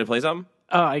you going to play something?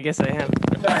 Oh, I guess I am.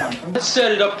 Let's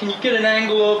set it up. Can you get an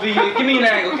angle over here? Give me an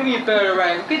angle. Give me a better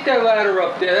angle. Get that ladder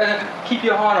up there. Keep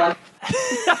your heart on.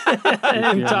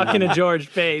 I'm talking to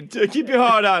George Payne. Keep your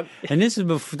heart on. And this is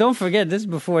don't forget, this is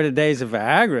before the days of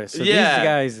Viagra. So these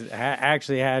guys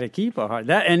actually had to keep a heart.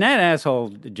 That asshole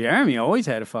Jeremy always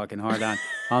had a fucking heart on.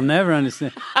 I'll never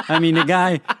understand. I mean, the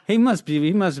guy, he must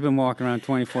have been walking around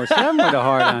 24/7 with a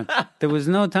heart on. There was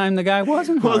no time the guy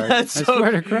wasn't hard. Well, that's I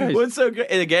swear to Christ. What's so great?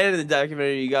 And again, in the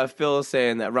documentary, you got Phil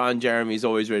saying that Ron Jeremy's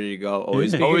always ready to go.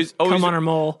 Always come on her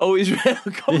mole. Always ready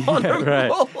to come on her right.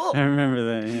 mole. I remember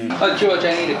that. Yeah. George,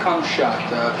 I need a cum shot.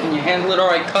 Can you handle it? All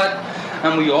right, cut.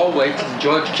 And we all wait till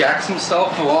George jacks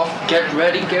himself off. Get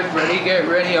ready.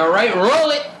 All right,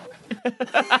 roll it.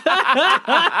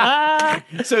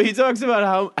 So he talks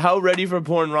about how ready for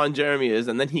porn Ron Jeremy is,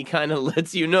 and then he kind of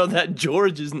lets you know that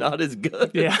George is not as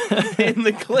good in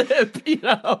the clip.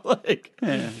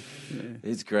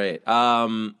 It's great.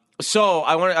 So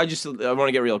I want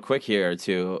to get real quick here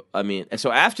too. I mean,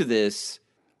 so after this,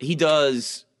 he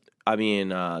does. I mean,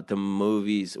 the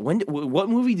movies. What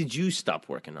movie did you stop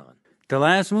working on? The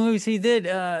last movies he did.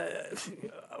 I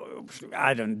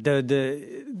don't.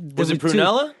 Was it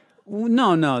Prunella?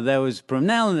 No, that was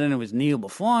Prunella, and then it was Kneel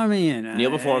Before Me.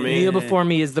 Kneel Before Me. Kneel Before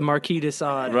Me is the Marquis de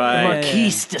Sade. Right. The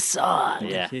Marquise de Sade.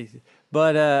 Yeah.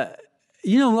 But, I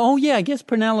guess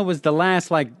Prunella was the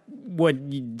last, like, what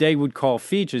they would call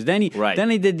features. Then he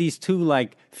did these 2,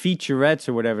 like, featurettes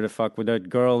or whatever the fuck, where the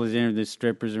girl is in, the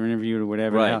strippers are interviewed or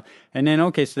whatever. Right. And then,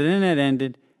 so then that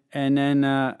ended, and then...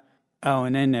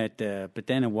 but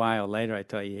then a while later, I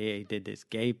thought, he did this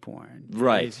gay porn.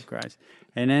 Right. Jesus Christ.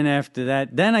 And then after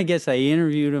that, then I guess I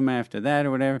interviewed him after that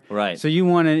or whatever. Right. So you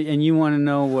want to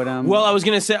know what I'm... Well, I was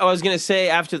gonna say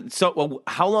after. So,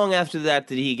 how long after that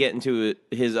did he get into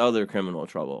his other criminal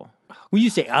trouble? Well, you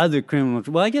say other criminal.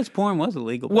 Well, I guess porn was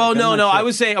illegal. Well, no. Sure. I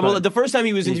was saying. Well, the first time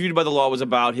he was interviewed by the law was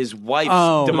about his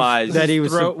wife's demise. That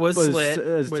his throat was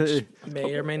slit, which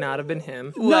may or may not have been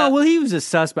him. Well, he was a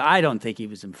suspect. I don't think he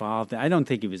was involved. I don't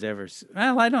think he was ever.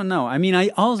 Well, I don't know. I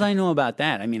mean, all I know about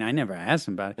that. I mean, I never asked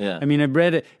him about it. Yeah. I mean, I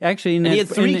read it actually. And he had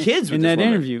 3 kids with in this that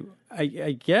woman. interview. I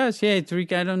guess, he had 3.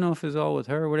 I don't know if it was all with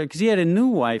her or whatever. Because he had a new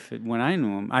wife when I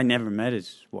knew him. I never met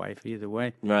his wife either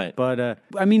way. Right. But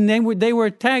I mean, they were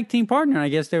a tag team partner. I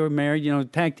guess they were married.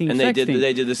 Tag team. And sex they team.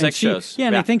 did the sex shows. Yeah,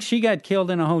 and I think she got killed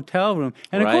in a hotel room.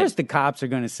 And of Right. course, the cops are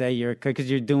going to say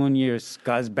because you're doing your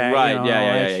scuzzbag. Right. all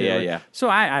Yeah. that shit. Yeah. So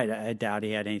I doubt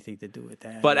he had anything to do with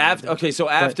that. But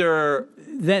after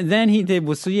then he did.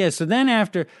 Well, so then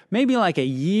after maybe like a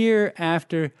year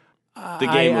after. The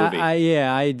gay movie.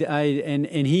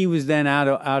 And he was then out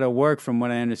of work from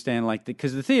what I understand, like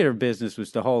because the theater business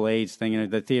was the whole AIDS thing, and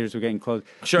the theaters were getting closed.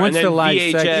 Sure, once and then the live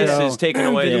VHS sex show, is taken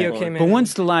away. Video came but in.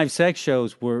 once the live sex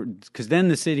shows were, because then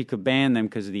the city could ban them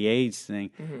because of the AIDS thing,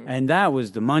 and that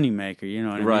was the moneymaker. You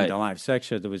know what I Right. mean? The live sex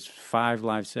show. There was 5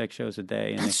 live sex shows a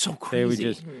day. And That's so They would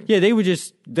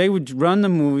crazy. they would run the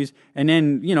movies, and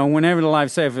then whenever the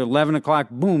live sex, at 11 o'clock,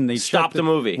 boom, they Stop the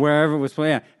movie wherever it was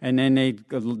playing, and then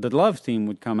the love team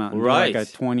would come out and do like Right. a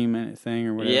 20-minute thing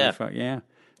or whatever. Yeah. the fuck. Yeah.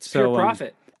 It's pure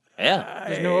profit. Yeah.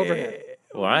 There's no overhead.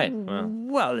 Right.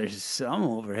 Well, there's some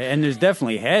overhead, and there's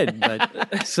definitely head,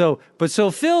 but so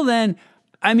Phil then.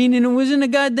 I mean, and it was in the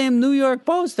goddamn New York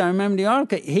Post. I remember the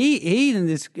article. He in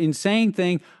this insane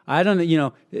thing. I don't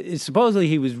know. Supposedly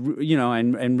he was,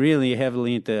 and really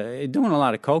heavily into doing a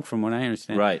lot of coke, from what I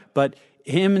understand. Right. But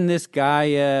him and this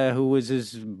guy who was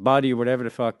his buddy or whatever the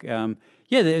fuck.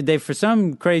 They for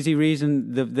some crazy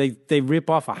reason they rip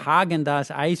off a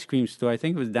Haagen-Dazs ice cream store. I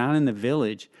think it was down in the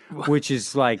Village, which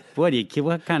is like, what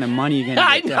kind of money are you gonna get?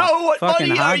 I know, what fucking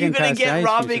money are you going Haagen-Dazs to get ice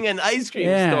robbing cream an ice cream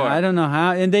yeah, store? I don't know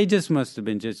how, and they just must have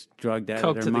been just drugged out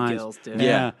Coke of to their the minds. gills, dude.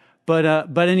 Yeah. But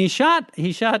and he shot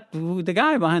the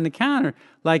guy behind the counter,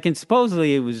 like, and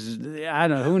supposedly it was, I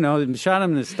don't know, who knows, shot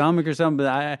him in the stomach or something.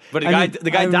 But the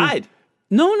guy died.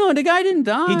 No, the guy didn't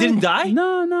die. He didn't die?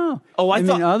 No. Oh, I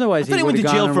thought. Otherwise he went to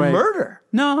jail for murder.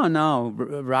 No,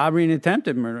 robbery and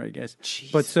attempted murder, I guess.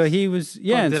 Jesus. But so he was, Plugged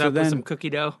and it so up then with some cookie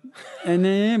dough. and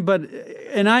then,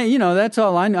 that's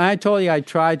all I know. I told you I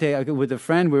tried to with a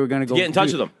friend. We were going to go get in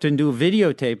touch with him to do a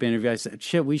videotape interview. I said,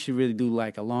 "Shit, we should really do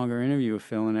like a longer interview with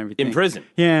Phil and everything." In prison.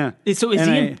 Yeah. So is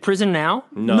he in prison now?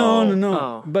 No.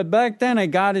 Oh. But back then, I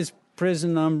got his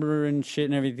prison number and shit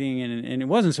and everything, and it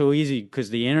wasn't so easy because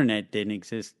the internet didn't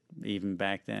exist even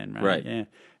back then, right? Right. Yeah.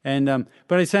 And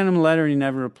but I sent him a letter and he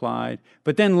never replied.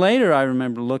 But then later I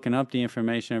remember looking up the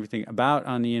information and everything about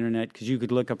on the internet, because you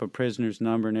could look up a prisoner's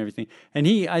number and everything. And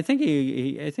I think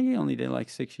he only did like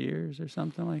 6 years or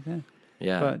something like that.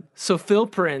 Yeah. But So Phil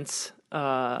Prince,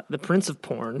 the Prince of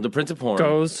Porn,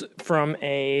 goes from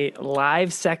a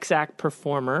live sex act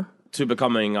performer to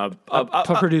becoming a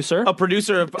producer, of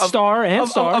star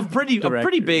of pretty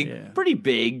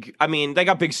big. I mean, they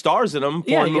got big stars in them.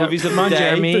 Porn movies of the day.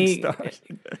 Jeremy,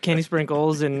 Candy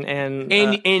Sprinkles, and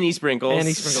Annie Sprinkles.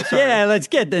 Annie Sprinkles. yeah, let's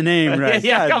get the name right.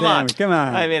 Yeah, God come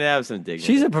on. I mean, have some dignity.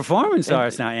 She's a performance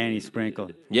artist now, Annie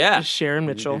Sprinkle. Yeah, Sharon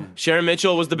Mitchell. Sharon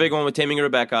Mitchell was the big one with Taming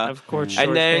Rebecca, of course.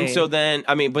 And then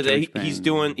he's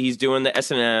doing the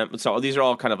S&M. So these are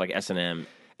all kind of like S&M.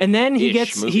 And then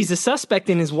he's a suspect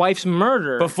in his wife's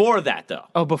murder. Before that, though.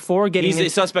 Oh, before getting... He's a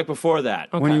suspect before that.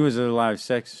 Okay. When he was a live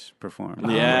sex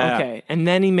performer. Yeah. Okay. And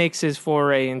then he makes his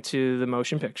foray into the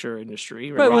motion picture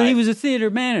industry. Right. Well, he was a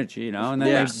theater manager, and then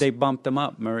Yes. they bumped him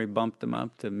up. Murray bumped him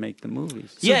up to make the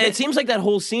movies. It seems like that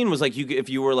whole scene was like, if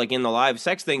you were like in the live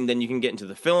sex thing, then you can get into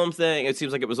the film thing. It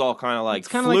seems like it was all kind of like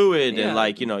fluid and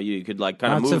like, you could like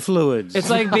kind of move. Lots of fluids. It's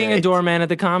like being a doorman at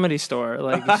the Comedy Store.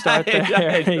 Like, you start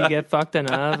there, you get fucked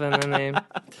enough, and then they...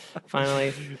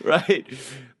 Finally. Right.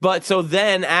 But so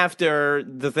then after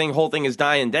the whole thing is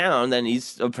dying down, then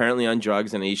he's apparently on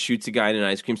drugs and he shoots a guy in an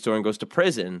ice cream store and goes to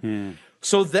prison. Yeah.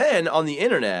 So then on the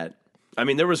internet, I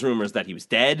mean, there was rumors that he was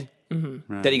dead,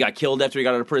 that he got killed after he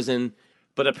got out of prison.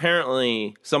 But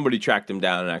apparently somebody tracked him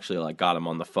down and actually like got him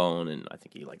on the phone, and I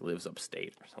think he like lives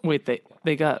upstate or something. Wait,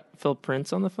 they got Phil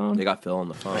Prince on the phone? They got Phil on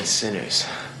the phone. My sinners.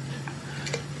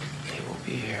 They will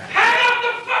be here.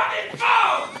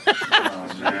 Oh,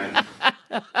 man.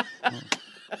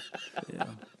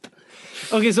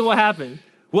 Okay, so what happened?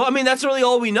 Well, I mean, that's really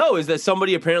all we know is that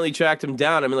somebody apparently tracked him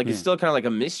down. I mean, like, it's still kind of like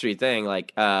a mystery thing.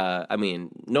 Like, I mean,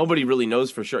 nobody really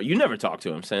knows for sure. You never talked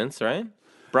to him since, right?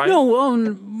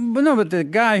 Brian? But the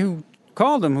guy who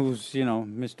called him, who's,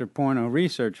 Mr. Porno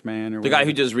Research Man. Or the guy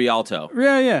who does Rialto.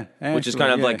 Yeah. Actually, which is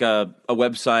kind of like a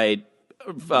website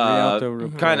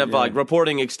kind of like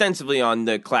reporting extensively on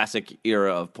the classic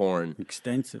era of porn.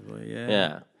 Extensively, yeah.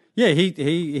 Yeah. Yeah,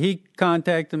 he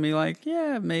contacted me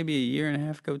maybe a year and a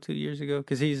half ago, 2 years ago,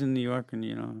 because he's in New York and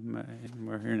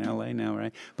we're here in L.A. now,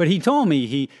 right? But he told me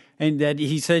he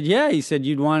said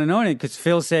you'd want to know it because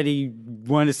Phil said he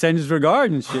wanted to send his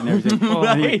regards and shit and everything.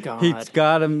 He's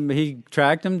got him. He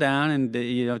tracked him down and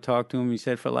talked to him. He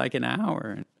said for like an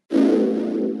hour.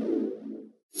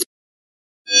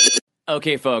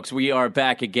 Okay, folks, we are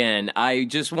back again. I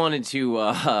just wanted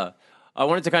to. I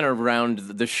wanted to kind of round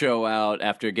the show out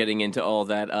after getting into all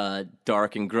that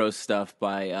dark and gross stuff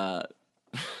by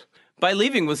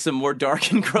leaving with some more dark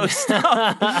and gross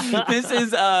stuff. This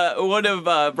is one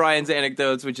of Brian's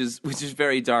anecdotes, which is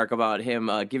very dark, about him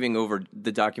giving over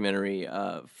the documentary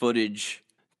footage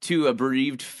to a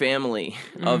bereaved family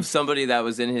of somebody that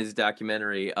was in his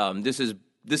documentary. This is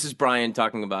Brian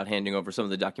talking about handing over some of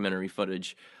the documentary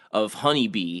footage of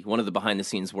Honeybee, one of the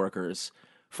behind-the-scenes workers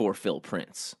for Phil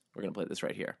Prince. We're going to play this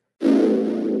right here.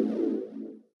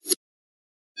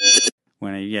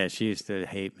 She used to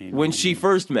hate me. When she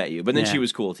first met you, but then she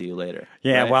was cool to you later.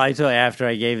 Yeah, right? well, I told you after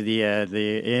I gave the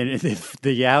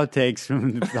outtakes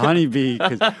from Honeybee,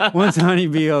 because once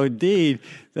Honeybee OD'd,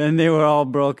 then they were all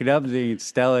broken up.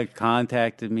 Stella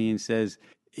contacted me and says,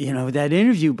 that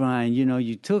interview, Brian, you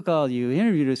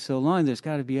interviewed us so long, there's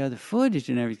got to be other footage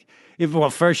and everything.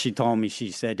 First she told me, she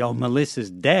said,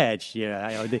 Melissa's dead.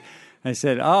 I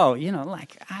said,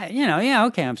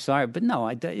 okay, I'm sorry, but no,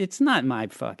 it's not my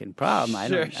fucking problem. I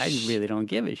really don't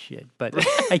give a shit, but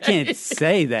I can't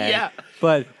say that. Yeah.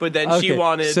 But then she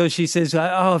wanted. So she says,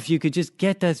 if you could just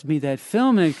get me that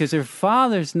film, because her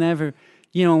father's never,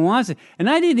 wants it, and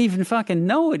I didn't even fucking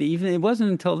know it. Even it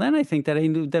wasn't until then I think that I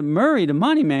knew that Murray, the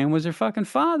money man, was her fucking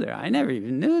father. I never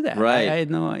even knew that. Right. I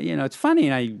had no. It's funny.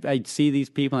 I'd see these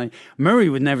people. Murray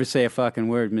would never say a fucking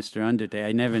word, Mr. Underday.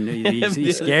 I never knew.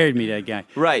 He scared me, that guy.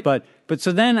 Right. But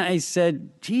so then I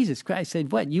said, Jesus Christ! I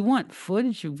said, what? You want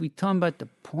footage? Are we talking about the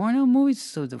porno movies?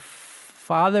 So the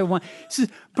father he says,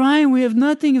 Brian, we have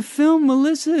nothing to film.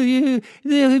 Melissa,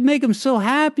 they'll make them so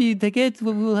happy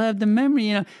we'll have the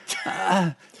memory.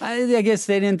 I guess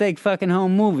they didn't take fucking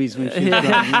home movies when she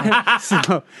was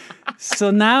young.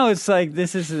 So now it's like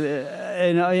this is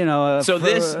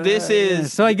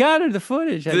so I got her the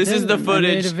footage. This is the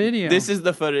footage. I made a video. This is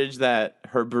the footage that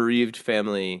her bereaved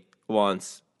family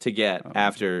wants to get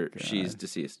after she's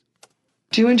deceased.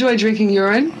 Do you enjoy drinking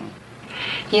urine?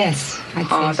 Yes.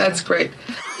 Oh, that's great.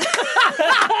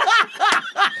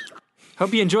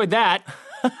 Hope you enjoyed that.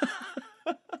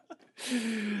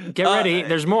 Get ready.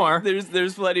 There's more.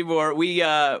 There's plenty more. We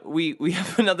have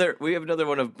another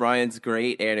one of Brian's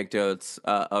great anecdotes,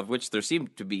 of which there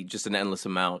seemed to be just an endless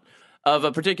amount, of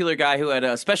a particular guy who had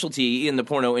a specialty in the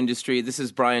porno industry. This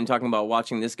is Brian talking about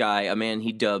watching this guy, a man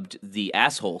he dubbed the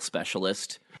asshole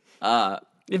specialist.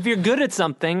 If you're good at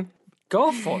something,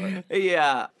 go for it.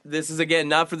 Yeah, this is again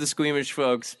not for the squeamish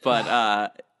folks,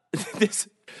 but this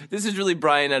is really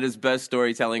Brian at his best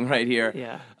storytelling right here.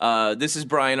 Yeah. This is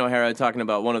Brian O'Hara talking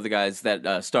about one of the guys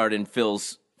that starred in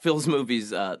Phil's movies,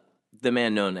 the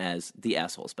man known as the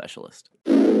asshole specialist.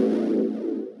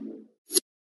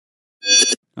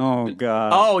 Oh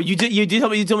God! Oh, you did tell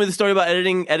me the story about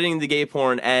editing the gay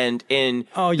porn, and in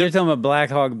you're talking about Black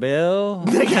Hawk Bill,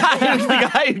 the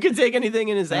guy who could take anything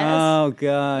in his ass. Oh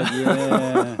God,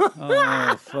 yeah.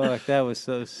 Oh fuck, that was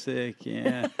so sick.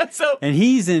 Yeah. And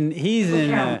he's in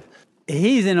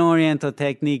Oriental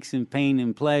Techniques and Pain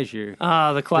and Pleasure.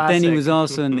 Ah, the classic. But then he was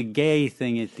also in the gay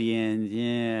thing at the end.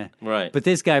 Yeah. Right. But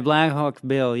this guy, Black Hawk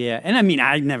Bill, yeah. And I mean,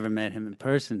 I never met him in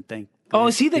person. Oh,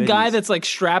 is he the guy that's like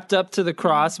strapped up to the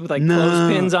cross with like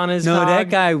clothespins on his hog? That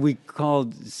guy we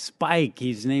called Spike.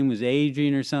 His name was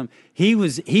Adrian or something. He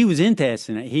was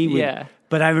interested in it.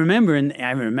 But I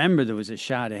remember there was a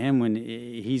shot of him when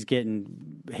he's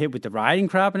getting hit with the riding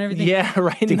crop and everything. Yeah,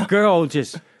 right. The girl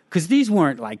just... Because these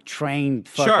weren't like trained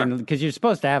fucking... Because you're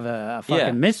supposed to have a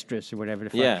fucking mistress or whatever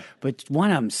the fuck. Yeah. But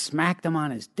one of them smacked him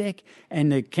on his dick,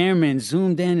 and the cameraman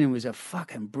zoomed in, and it was a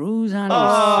fucking bruise on it.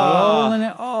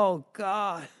 Swollen. Oh,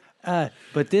 God.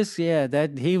 But this,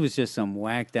 he was just some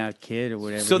whacked out kid or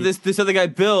whatever. So this other guy,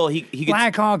 Bill, he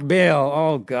Black Hawk Bill.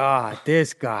 Oh, God.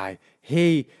 This guy.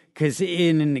 Because because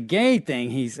in the gay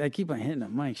thing, I keep on hitting the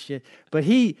mic, shit. But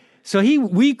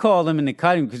we called him in the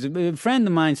cutting because a friend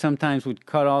of mine sometimes would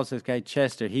cut also this guy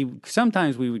Chester.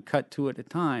 Sometimes we would cut 2 at a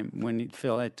time when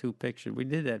Phil had 2 pictures. We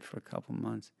did that for a couple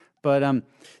months. But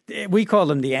we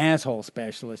called him the asshole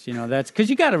specialist. That's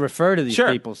because you got to refer to these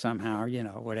people somehow, or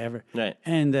whatever. Right.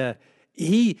 And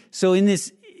so in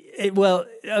this. So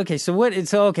I'll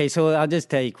just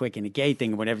tell you quick in the gay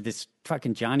thing or whatever, this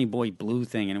fucking Johnny Boy Blue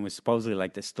thing, and it was supposedly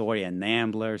like the story of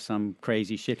Nambla or some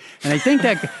crazy shit. And I think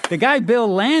that the guy Bill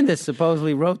Landis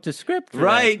supposedly wrote the script for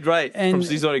that. Right, and, from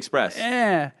Season Express.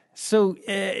 Yeah. So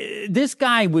this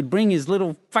guy would bring his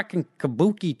little fucking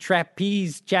kabuki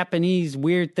trapeze Japanese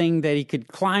weird thing that he could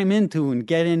climb into and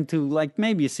get into, like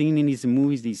maybe you've seen in these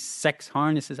movies, these sex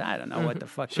harnesses. I don't know what the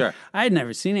fuck. Sure. I had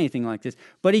never seen anything like this.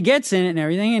 But he gets in it and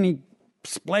everything, and he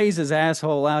splays his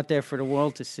asshole out there for the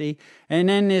world to see. And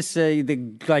then this,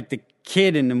 the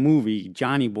kid in the movie,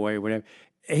 Johnny Boy or whatever,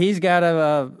 he's got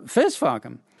to fist fuck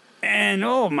him. And,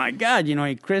 oh, my God,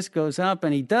 Chris goes up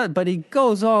and he does, but he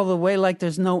goes all the way like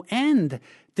there's no end.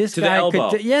 This to guy the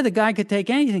elbow. The guy could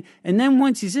take anything. And then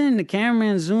once he's in, the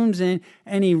cameraman zooms in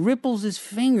and he ripples his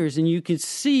fingers, and you can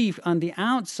see on the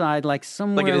outside, like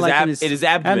somewhere in his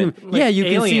abdomen. Like you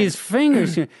can see his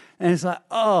fingers. And it's like,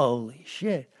 holy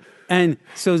shit. And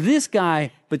so this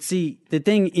guy, but see, the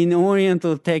thing in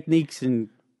Oriental techniques and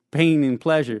pain and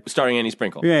pleasure. Starring Annie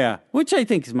Sprinkle. Yeah, which I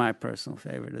think is my personal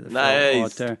favorite of the film.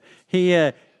 Auteur. He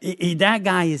that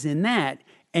guy is in that,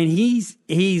 and he's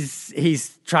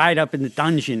tried up in the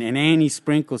dungeon, and Annie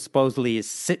Sprinkle supposedly is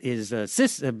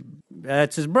sister.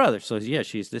 That's his brother. So yeah,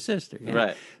 she's the sister.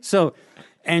 Right. So.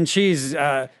 And she's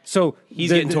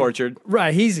he's getting tortured,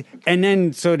 right?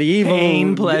 So the evil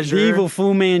pain, pleasure, the evil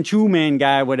Fu Manchu man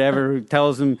guy, whatever, who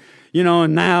tells him,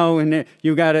 now and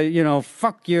you gotta,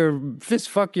 fuck your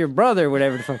brother,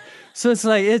 whatever the fuck. So it's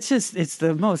like it's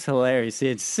the most hilarious.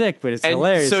 It's sick, but it's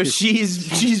hilarious. So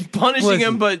she's punishing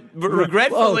him, but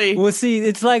regretfully. Well, see,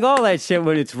 it's like all that shit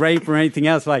when it's rape or anything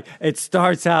else. Like it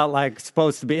starts out like it's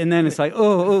supposed to be, and then it's like,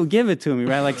 oh, give it to me,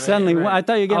 right? Like suddenly, I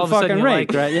thought you were getting fucking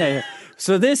raped, right? Yeah.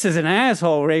 So this is an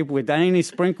asshole rape with Annie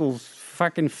Sprinkle's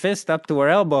fucking fist up to her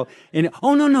elbow. And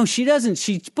no, she doesn't.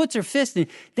 She puts her fist in.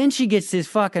 Then she gets this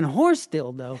fucking horse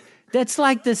dildo. That's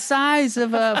like the size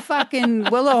of a fucking, a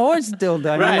horse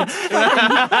dildo. Right.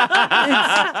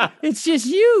 It's just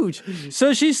huge.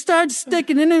 So she starts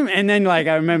sticking in him. And then, I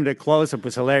remember the close-up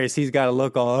was hilarious. He's got to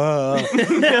look all,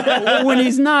 when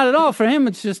he's not at all. For him,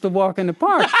 it's just a walk in the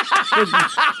park.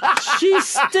 She's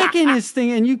sticking this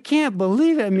thing, and you can't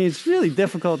believe it. I mean, it's really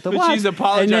difficult to watch. She's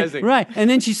apologizing. Right. And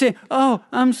then she said, oh,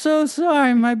 I'm so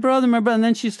sorry, my brother. And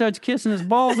then she starts kissing his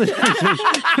balls.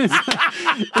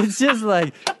 It's just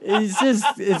like...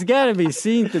 It's got to be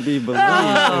seen to be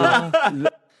believed.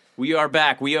 We are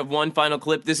back. We have one final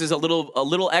clip. This is a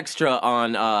little extra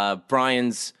on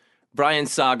Brian's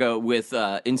saga with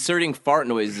inserting fart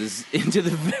noises into the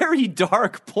very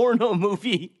dark porno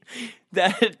movie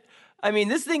that,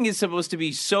 this thing is supposed to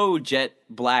be so jet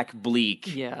black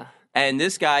bleak. Yeah. And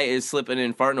this guy is slipping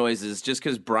in fart noises just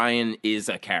because Brian is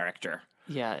a character.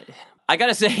 Yeah. I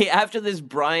gotta say, after this,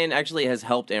 Brian actually has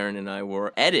helped Aaron and I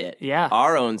edit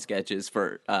our own sketches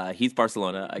for Heath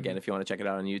Barcelona. Again, if you want to check it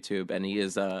out on YouTube, and he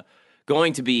is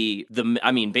going to be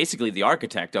basically the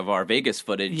architect of our Vegas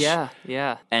footage.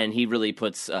 Yeah. And he really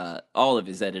puts all of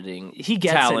his editing. He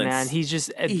gets talents.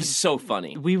 it, man. He's so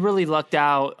funny. We really lucked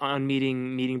out on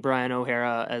meeting Brian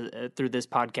O'Hara through this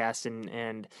podcast,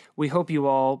 and we hope you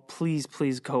all please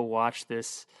go watch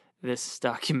this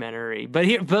documentary. But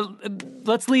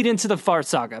let's lead into the fart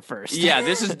saga first. Yeah,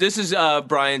 this is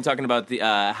Brian talking about the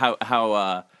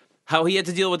how he had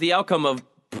to deal with the outcome of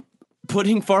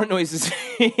putting fart noises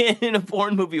in a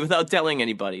porn movie without telling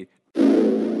anybody.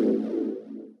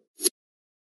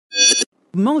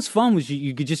 Most fun was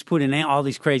you could just put in all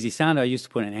these crazy sound. I used to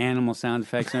put in animal sound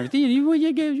effects and everything. You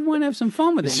want to have some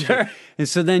fun with it. Sure. And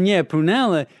so then,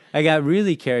 Prunella, I got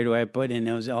really carried away. I put in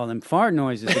all them fart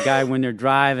noises. The guy when they're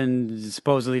driving,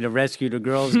 supposedly to rescue the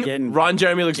girls, getting Ron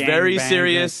Jeremy looks very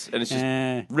serious, and it's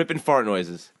just ripping fart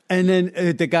noises. And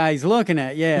then the guy's looking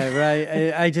at,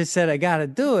 right. I just said I got to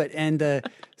do it, and I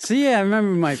remember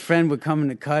my friend would come in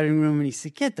the cutting room and he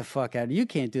said, "Get the fuck out of here! You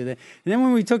can't do that." And then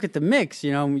when we took it to mix,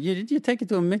 you take it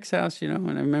to a mix house, and I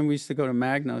remember we used to go to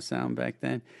Magno Sound back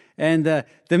then. And the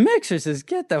mixer says,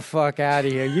 "Get the fuck out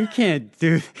of here! You can't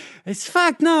do it." It's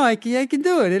fuck no, I can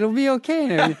do it. It'll be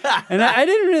okay. And I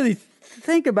didn't really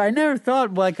think about it. I never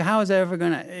thought how was I ever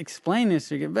going to explain this?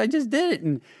 But I just did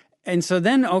it. And so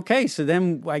then I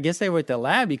guess they were at the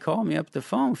lab. He called me up the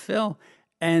phone, Phil,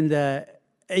 and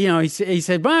you know, he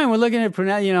said, Brian, we're looking at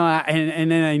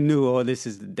and then I knew, oh, this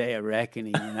is the day of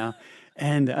reckoning, you know.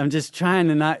 And I'm just trying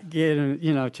to not get,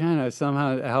 you know, trying to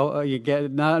somehow how you get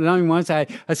not only once I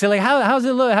said like how's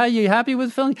it look? How you happy with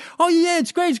the film? Oh yeah,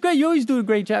 it's great, it's great. You always do a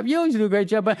great job.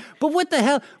 But what the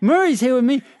hell? Murray's here with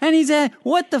me, and he said,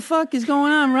 what the fuck is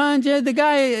going on? Ron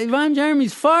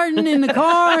Jeremy's farting in the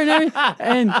car and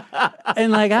everything,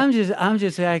 and like I'm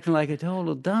just acting like a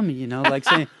total dummy, you know, like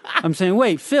I'm saying,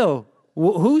 wait, Phil.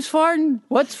 Who's farting?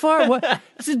 What's farting? What?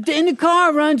 It's in the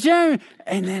car, Ron Jeremy.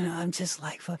 And then I'm just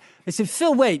like, I said,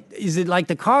 Phil, wait, is it like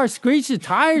the car screeched the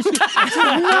tires? I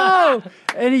said, no.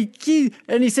 And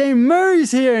he's saying Murray's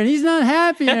here and he's not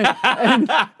happy.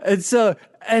 And so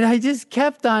I just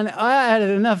kept on. I had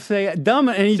enough to say dumb,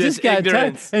 and he just got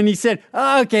tired. And he said,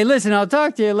 oh, okay, listen, I'll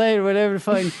talk to you later, whatever.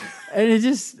 Fine. And it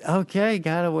just, okay,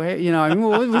 got away. You know, I mean,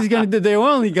 what was he going to do? They were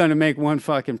only going to make one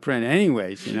fucking print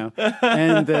anyways, you know.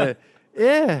 And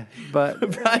yeah, but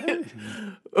Brian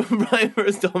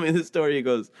first told me this story. He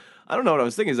goes, I don't know what I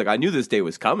was thinking. He's like, I knew this day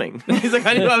was coming. He's like,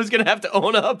 I knew I was going to have to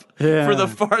own up for the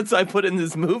farts I put in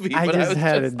this movie. I just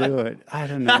had to do it. I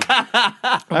don't know.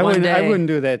 I wouldn't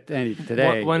do that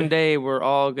today. One day we're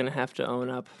all going to have to own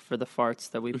up for the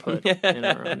farts that we put in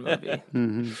our own movie.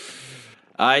 Mm-hmm.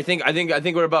 I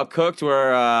think we're about cooked.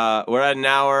 We're at an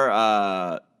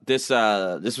hour. This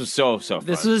was so fun.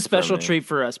 This was a special treat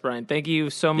for us, Brian. Thank you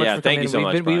so much for coming in.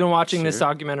 We've been watching this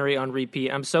documentary on repeat.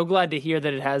 I'm so glad to hear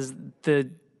that it has the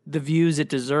views it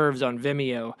deserves on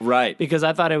Vimeo. Right. Because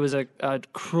I thought it was a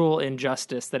cruel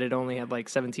injustice that it only had like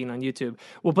 17 on YouTube.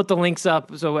 We'll put the links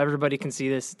up so everybody can see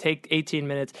this. Take 18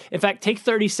 minutes. In fact, take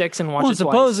 36 and watch it twice.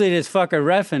 Supposedly this fucker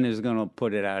Refn is going to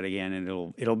put it out again, and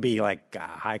it'll be like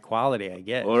high quality, I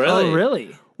guess. Oh, really? Oh,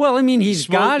 really? Well, I mean, he's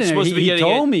got it. He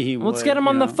told me he would. Let's get him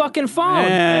on the fucking phone.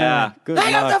 Yeah.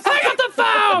 Hang up the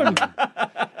phone!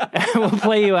 We'll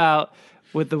play you out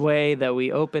with the way that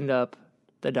we opened up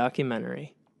the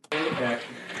documentary. I'm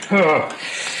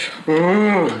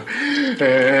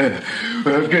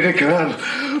gonna come.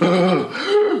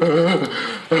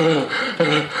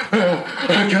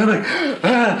 I'm coming.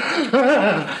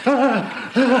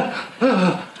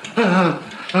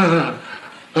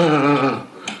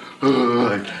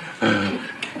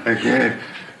 I can't.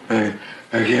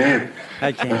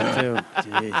 I can't too.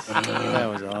 Jeez, that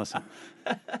was awesome.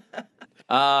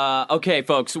 Okay,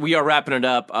 folks, we are wrapping it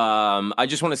up. I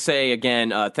just want to say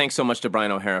again, thanks so much to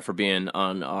Brian O'Hara for being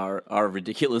on our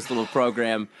ridiculous little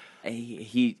program.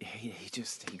 He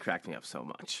cracked me up so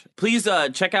much. Please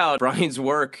check out Brian's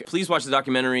work. Please watch the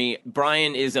documentary.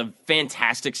 Brian is a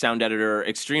fantastic sound editor,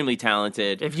 extremely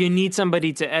talented. If you need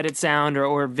somebody to edit sound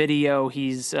or video,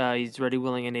 he's ready,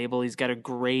 willing, and able. He's got a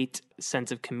great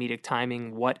sense of comedic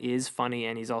timing, what is funny,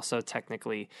 and he's also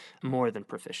technically more than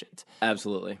proficient.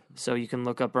 Absolutely. So you can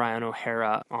look up Brian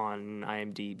O'Hara on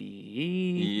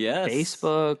IMDb, yes,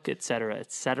 Facebook, etc.,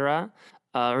 etc.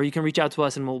 Or you can reach out to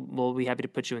us, and we'll be happy to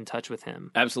put you in touch with him.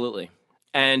 Absolutely.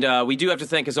 And we do have to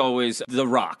thank, as always, The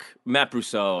Rock. Matt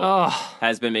Brousseau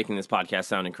has been making this podcast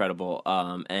sound incredible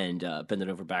and bending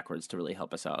over backwards to really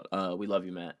help us out. We love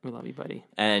you, Matt. We love you, buddy.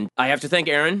 And I have to thank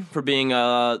Aaron for being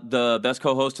the best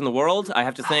co-host in the world. I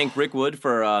have to thank Rick Wood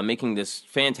for making this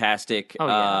fantastic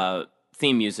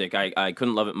theme music. I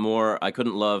couldn't love it more. I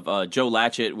couldn't love Joe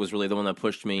Latchett was really the one that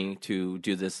pushed me to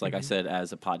do this, like I said,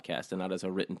 as a podcast and not as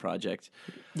a written project.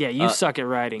 Yeah, you suck at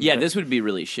writing. Yeah, this would be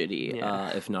really shitty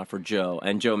if not for Joe.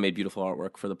 And Joe made beautiful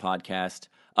artwork for the podcast.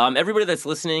 Everybody that's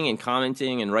listening and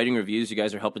commenting and writing reviews, you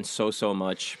guys are helping so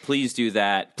much. Please do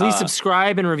that. Please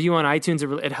subscribe and review on iTunes.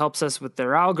 It helps us with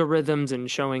their algorithms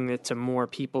and showing it to more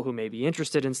people who may be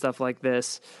interested in stuff like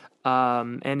this.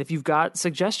 And if you've got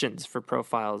suggestions for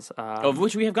profiles, of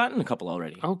which we have gotten a couple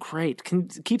already. Oh, great!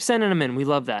 Keep sending them in. We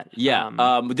love that.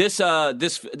 Yeah. This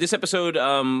episode,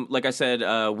 like I said,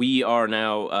 we are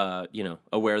now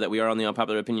aware that we are on the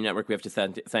Unpopular Opinion Network. We have to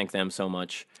thank them so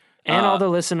much, and all the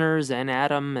listeners, and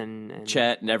Adam, and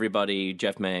Chet, and everybody,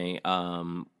 Jeff May.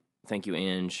 Thank you,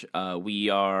 Ange.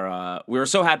 We're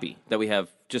so happy that we have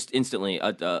just instantly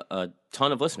a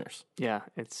ton of listeners. Yeah,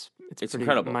 it's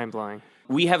incredible, mind blowing.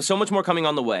 We have so much more coming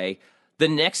on the way. The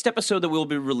next episode that we'll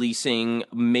be releasing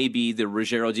may be the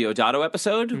Ruggero Deodato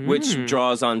episode, which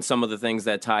draws on some of the things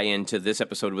that tie into this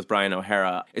episode with Brian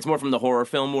O'Hara. It's more from the horror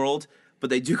film world, but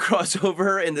they do cross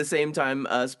over in the same time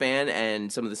span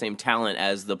and some of the same talent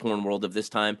as the porn world of this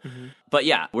time. Mm-hmm. But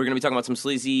yeah, we're going to be talking about some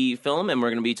sleazy film, and we're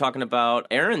going to be talking about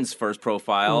Aaron's first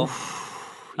profile.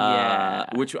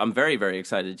 Which I'm very, very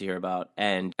excited to hear about.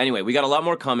 And anyway, we got a lot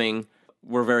more coming.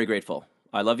 We're very grateful.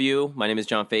 I love you. My name is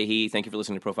John Fahey. Thank you for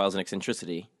listening to Profiles in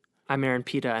Eccentricity. I'm Aaron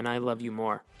Pita, and I love you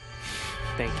more.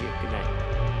 Thank you. Good night.